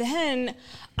 And then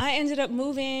I ended up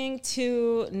moving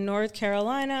to North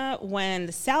Carolina when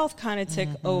the South kind of took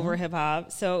over hip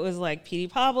hop. So it was like P.D.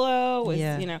 Pablo was,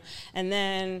 and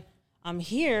then I'm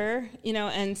here,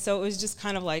 and so it was just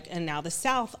kind of like, and now the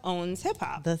South owns hip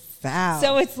hop. The South.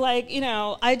 So it's like,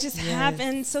 I just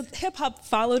happened. So hip hop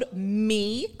followed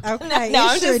me. Okay.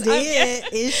 It sure did.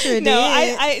 It sure did. No,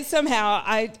 I somehow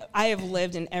I have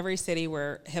lived in every city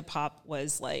where hip hop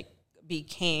was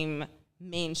became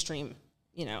mainstream,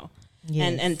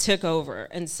 and took over.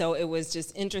 And so it was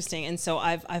just interesting. And so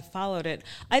I've followed it.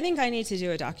 I think I need to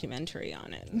do a documentary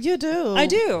on it. You do? I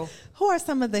do. Who are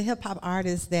some of the hip hop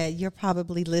artists that you're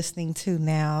probably listening to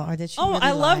now or that you really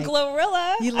I love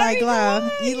Glorilla. You like Glow?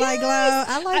 You like Glow?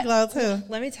 I like Glow too.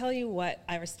 Let me tell you what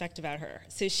I respect about her.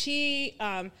 So she,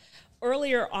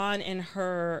 earlier on in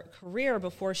her career,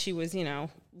 before she was,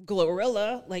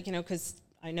 Glorilla, because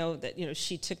I know that,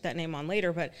 she took that name on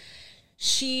later, but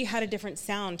she had a different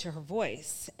sound to her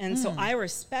voice. And so I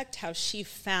respect how she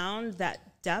found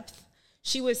that depth.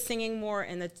 She was singing more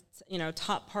in the,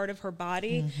 top part of her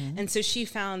body. And so she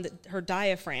found her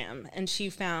diaphragm and she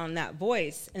found that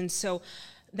voice. And so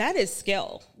that is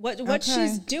skill. What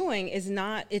she's doing is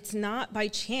it's not by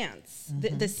chance.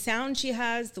 The sound she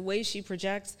has, the way she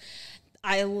projects,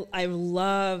 I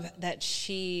love that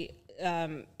she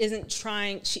isn't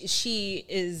trying. She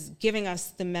is giving us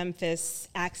the Memphis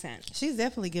accent. She's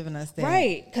definitely giving us that,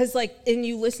 right? Because and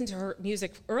you listen to her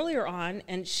music earlier on,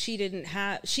 and you didn't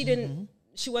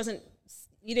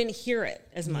hear it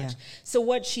as much. Yeah. So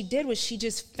what she did was she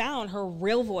just found her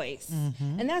real voice,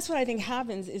 and that's what I think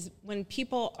happens is when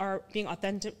people are being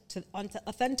authentic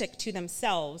to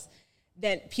themselves.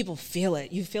 That people feel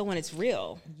it. You feel when it's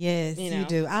real. Yes, you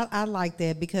do. I like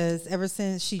that because ever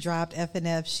since she dropped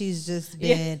FNF, she's just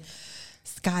been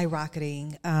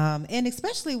skyrocketing. And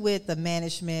especially with the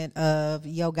management of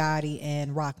Yo Gotti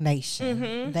and Rock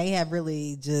Nation. They have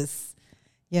really just,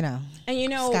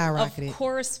 skyrocketed. Of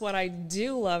course, what I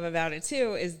do love about it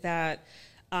too is that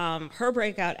her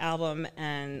breakout album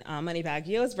and Moneybagg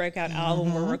Yo's breakout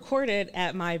album were recorded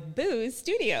at my Boo's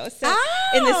studio. So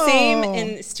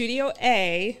in Studio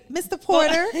A. Mr.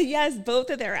 Porter? Yes, both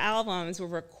of their albums were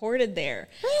recorded there.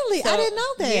 Really? So, I didn't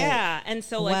know that. Yeah. And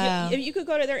so you could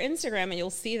go to their Instagram and you'll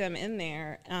see them in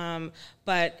there.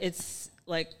 But it's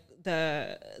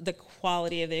the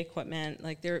quality of the equipment,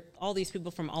 all these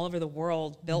people from all over the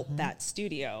world built that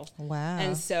studio. Wow.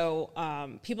 And so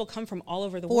people come from all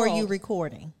over the world. For you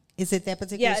recording. Is it that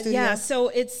particular studio? Yeah, so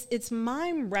it's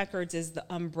Mime Records is the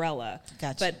umbrella.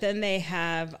 Gotcha. But then they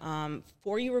have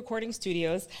For You Recording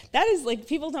Studios. That is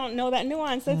people don't know that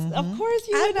nuance. That's, of course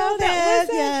you would know that.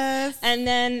 Yes. And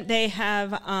then they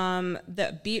have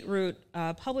the Beetroot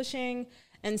Publishing.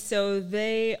 And so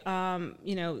they,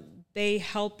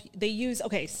 they use,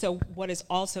 so what is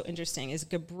also interesting is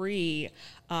Gabri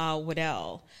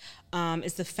Waddell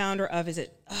is the founder of,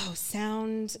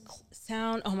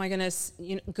 oh my goodness,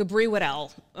 Gabri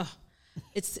Waddell.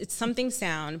 It's something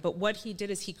sound, but what he did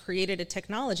is he created a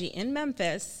technology in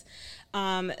Memphis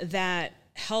that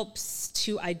helps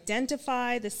to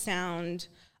identify the sound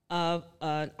of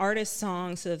an artist's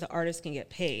song so that the artist can get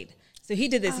paid. So he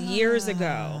did this years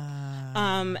ago.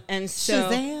 And so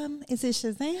Shazam? Is it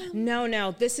Shazam?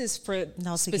 No. This is for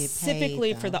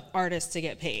specifically for the artist to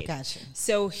get paid. Gotcha.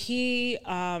 So he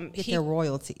get their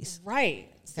royalties. Right.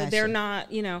 So they're not,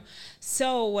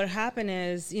 So what happened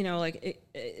is,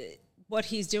 what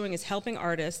he's doing is helping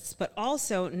artists, but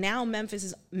also now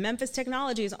Memphis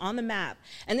technology is on the map.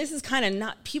 And this is kind of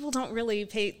not, people don't really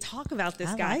talk about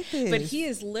this guy, like this. But he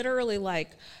is literally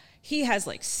he has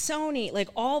Sony,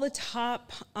 all the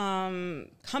top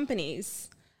companies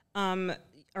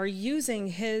are using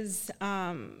his,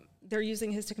 they're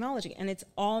using his technology, and it's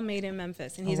all made in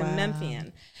Memphis, and he's a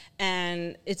Memphian.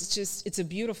 And it's a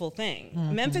beautiful thing.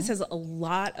 Mm-hmm. Memphis has a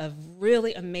lot of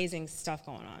really amazing stuff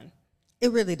going on.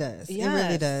 It really does. Yes. It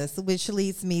really does. Which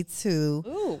leads me to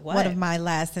one of my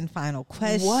last and final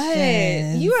questions. What?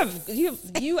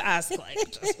 You ask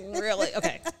just really,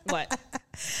 okay, what?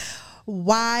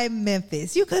 Why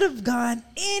Memphis? You could have gone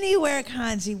anywhere,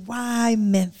 Kontji. Why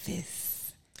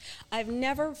Memphis? I've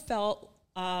never felt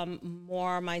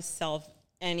more myself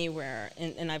anywhere,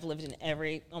 and I've lived in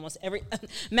almost every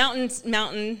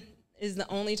mountain is the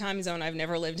only time zone I've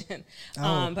never lived in.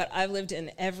 But I've lived in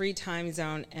every time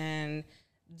zone, and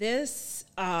this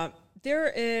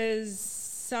there is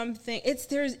something. It's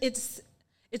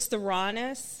the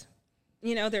rawness.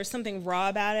 There's something raw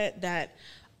about it that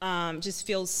just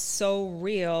feels so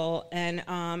real, and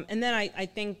then I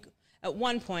think at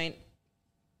one point.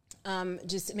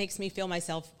 Just it makes me feel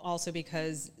myself also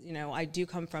because, I do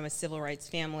come from a civil rights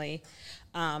family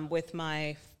with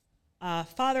my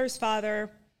father's father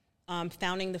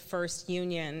founding the first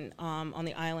union on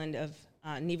the island of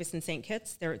Nevis and St.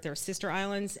 Kitts. They're sister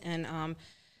islands, and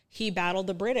he battled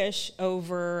the British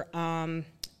over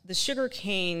the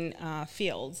sugarcane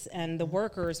fields, and the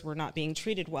workers were not being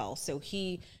treated well. So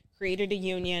he created a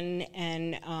union,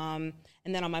 and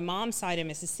then on my mom's side in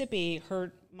Mississippi,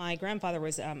 my grandfather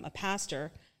was a pastor,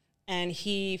 and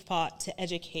he fought to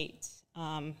educate,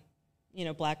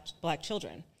 black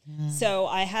children. Mm. So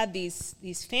I had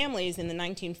these families in the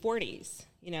 1940s.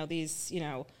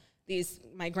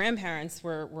 My grandparents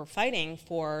were fighting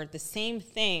for the same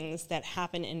things that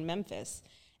happened in Memphis,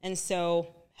 and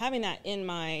so having that in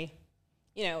my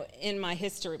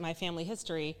history, my family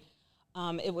history,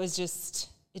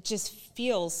 it just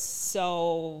feels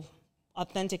so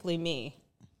authentically me.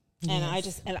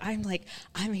 Yes. And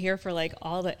I'm here for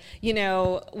all the,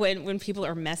 when people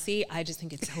are messy, I just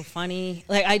think it's so funny.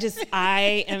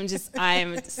 I am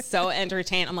so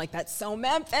entertained. I'm like, that's so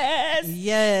Memphis.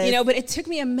 Yes. But it took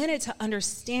me a minute to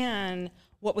understand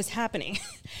what was happening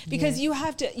because you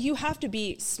have to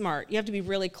be smart. You have to be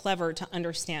really clever to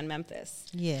understand Memphis.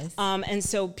 Yes. And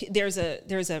so there's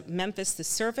a Memphis, the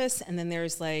surface, and then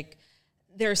there's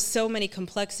so many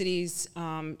complexities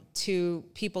to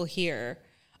people here.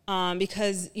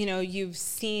 Because, you've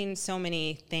seen so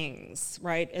many things,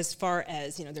 right? As far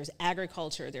as, there's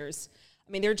agriculture, there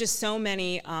are just so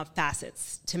many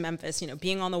facets to Memphis,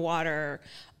 being on the water,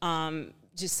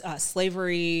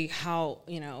 slavery, how,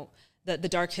 the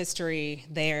dark history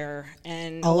there.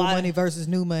 And old money versus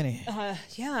new money.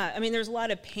 There's a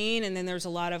lot of pain, and then there's a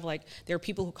lot of, there are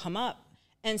people who come up.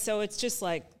 And so it's just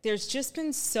there's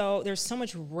so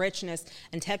much richness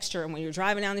and texture. And when you're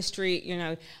driving down the street,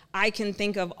 I can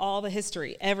think of all the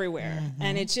history everywhere. Mm-hmm.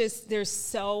 And there's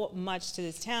so much to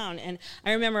this town. And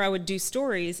I remember I would do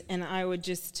stories, and I would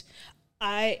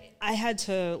I had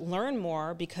to learn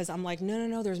more because I'm like,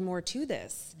 no, there's more to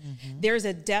this. Mm-hmm. There's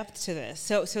a depth to this.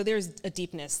 So there's a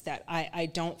deepness that I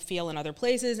don't feel in other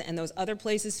places. And those other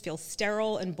places feel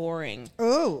sterile and boring.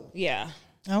 Oh. Yeah.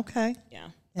 Okay. Yeah.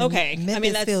 And okay,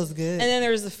 that feels good. And then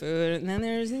there's the food, and then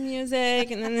there's the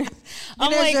music, and then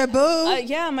there's your boo.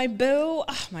 My boo.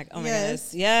 Oh my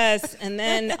goodness, yes. And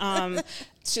then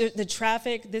the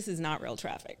traffic. This is not real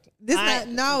traffic. It's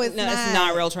not. It's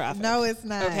not real traffic. No, it's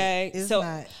not. Okay, it's so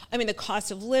not. The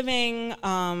cost of living.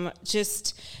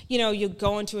 You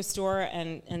go into a store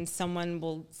and someone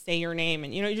will say your name,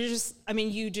 and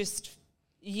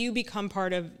you become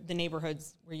part of the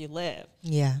neighborhoods where you live.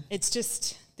 Yeah, it's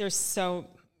just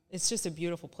a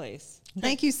beautiful place.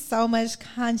 Thank you so much,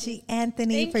 Kontji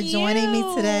Anthony, Thank for joining me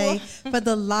today for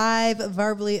the live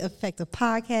Verbally Effective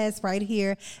podcast right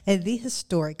here at the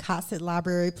historic Cossitt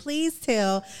Library. Please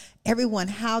tell everyone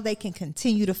how they can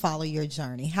continue to follow your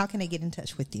journey. How can they get in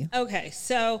touch with you? Okay,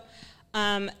 so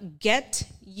get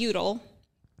Youdle,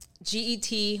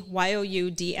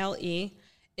 GETYOUDLE,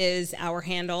 is our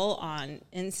handle on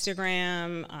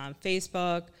Instagram,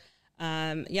 Facebook.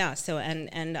 So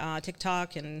and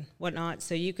TikTok and whatnot.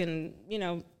 So you can,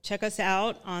 check us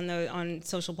out on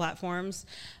social platforms.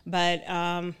 But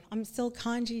I'm still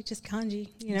Kontji, just Kontji,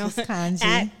 Just Kontji.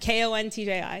 at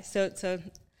Kontji. So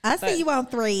I see you on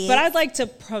Threads. But I'd like to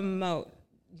promote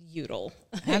Youdle.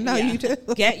 I know you do.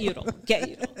 Get Youdle.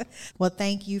 Well,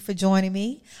 thank you for joining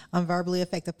me on Verbally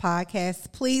Effective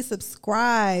Podcast. Please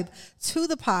subscribe to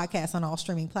the podcast on all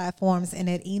streaming platforms and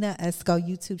at Ena Esco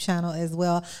YouTube channel as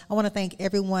well. I want to thank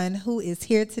everyone who is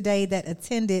here today that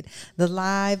attended the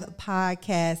live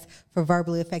podcast for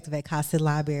Verbally Effective at Cossitt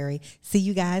Library. See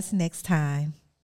you guys next time.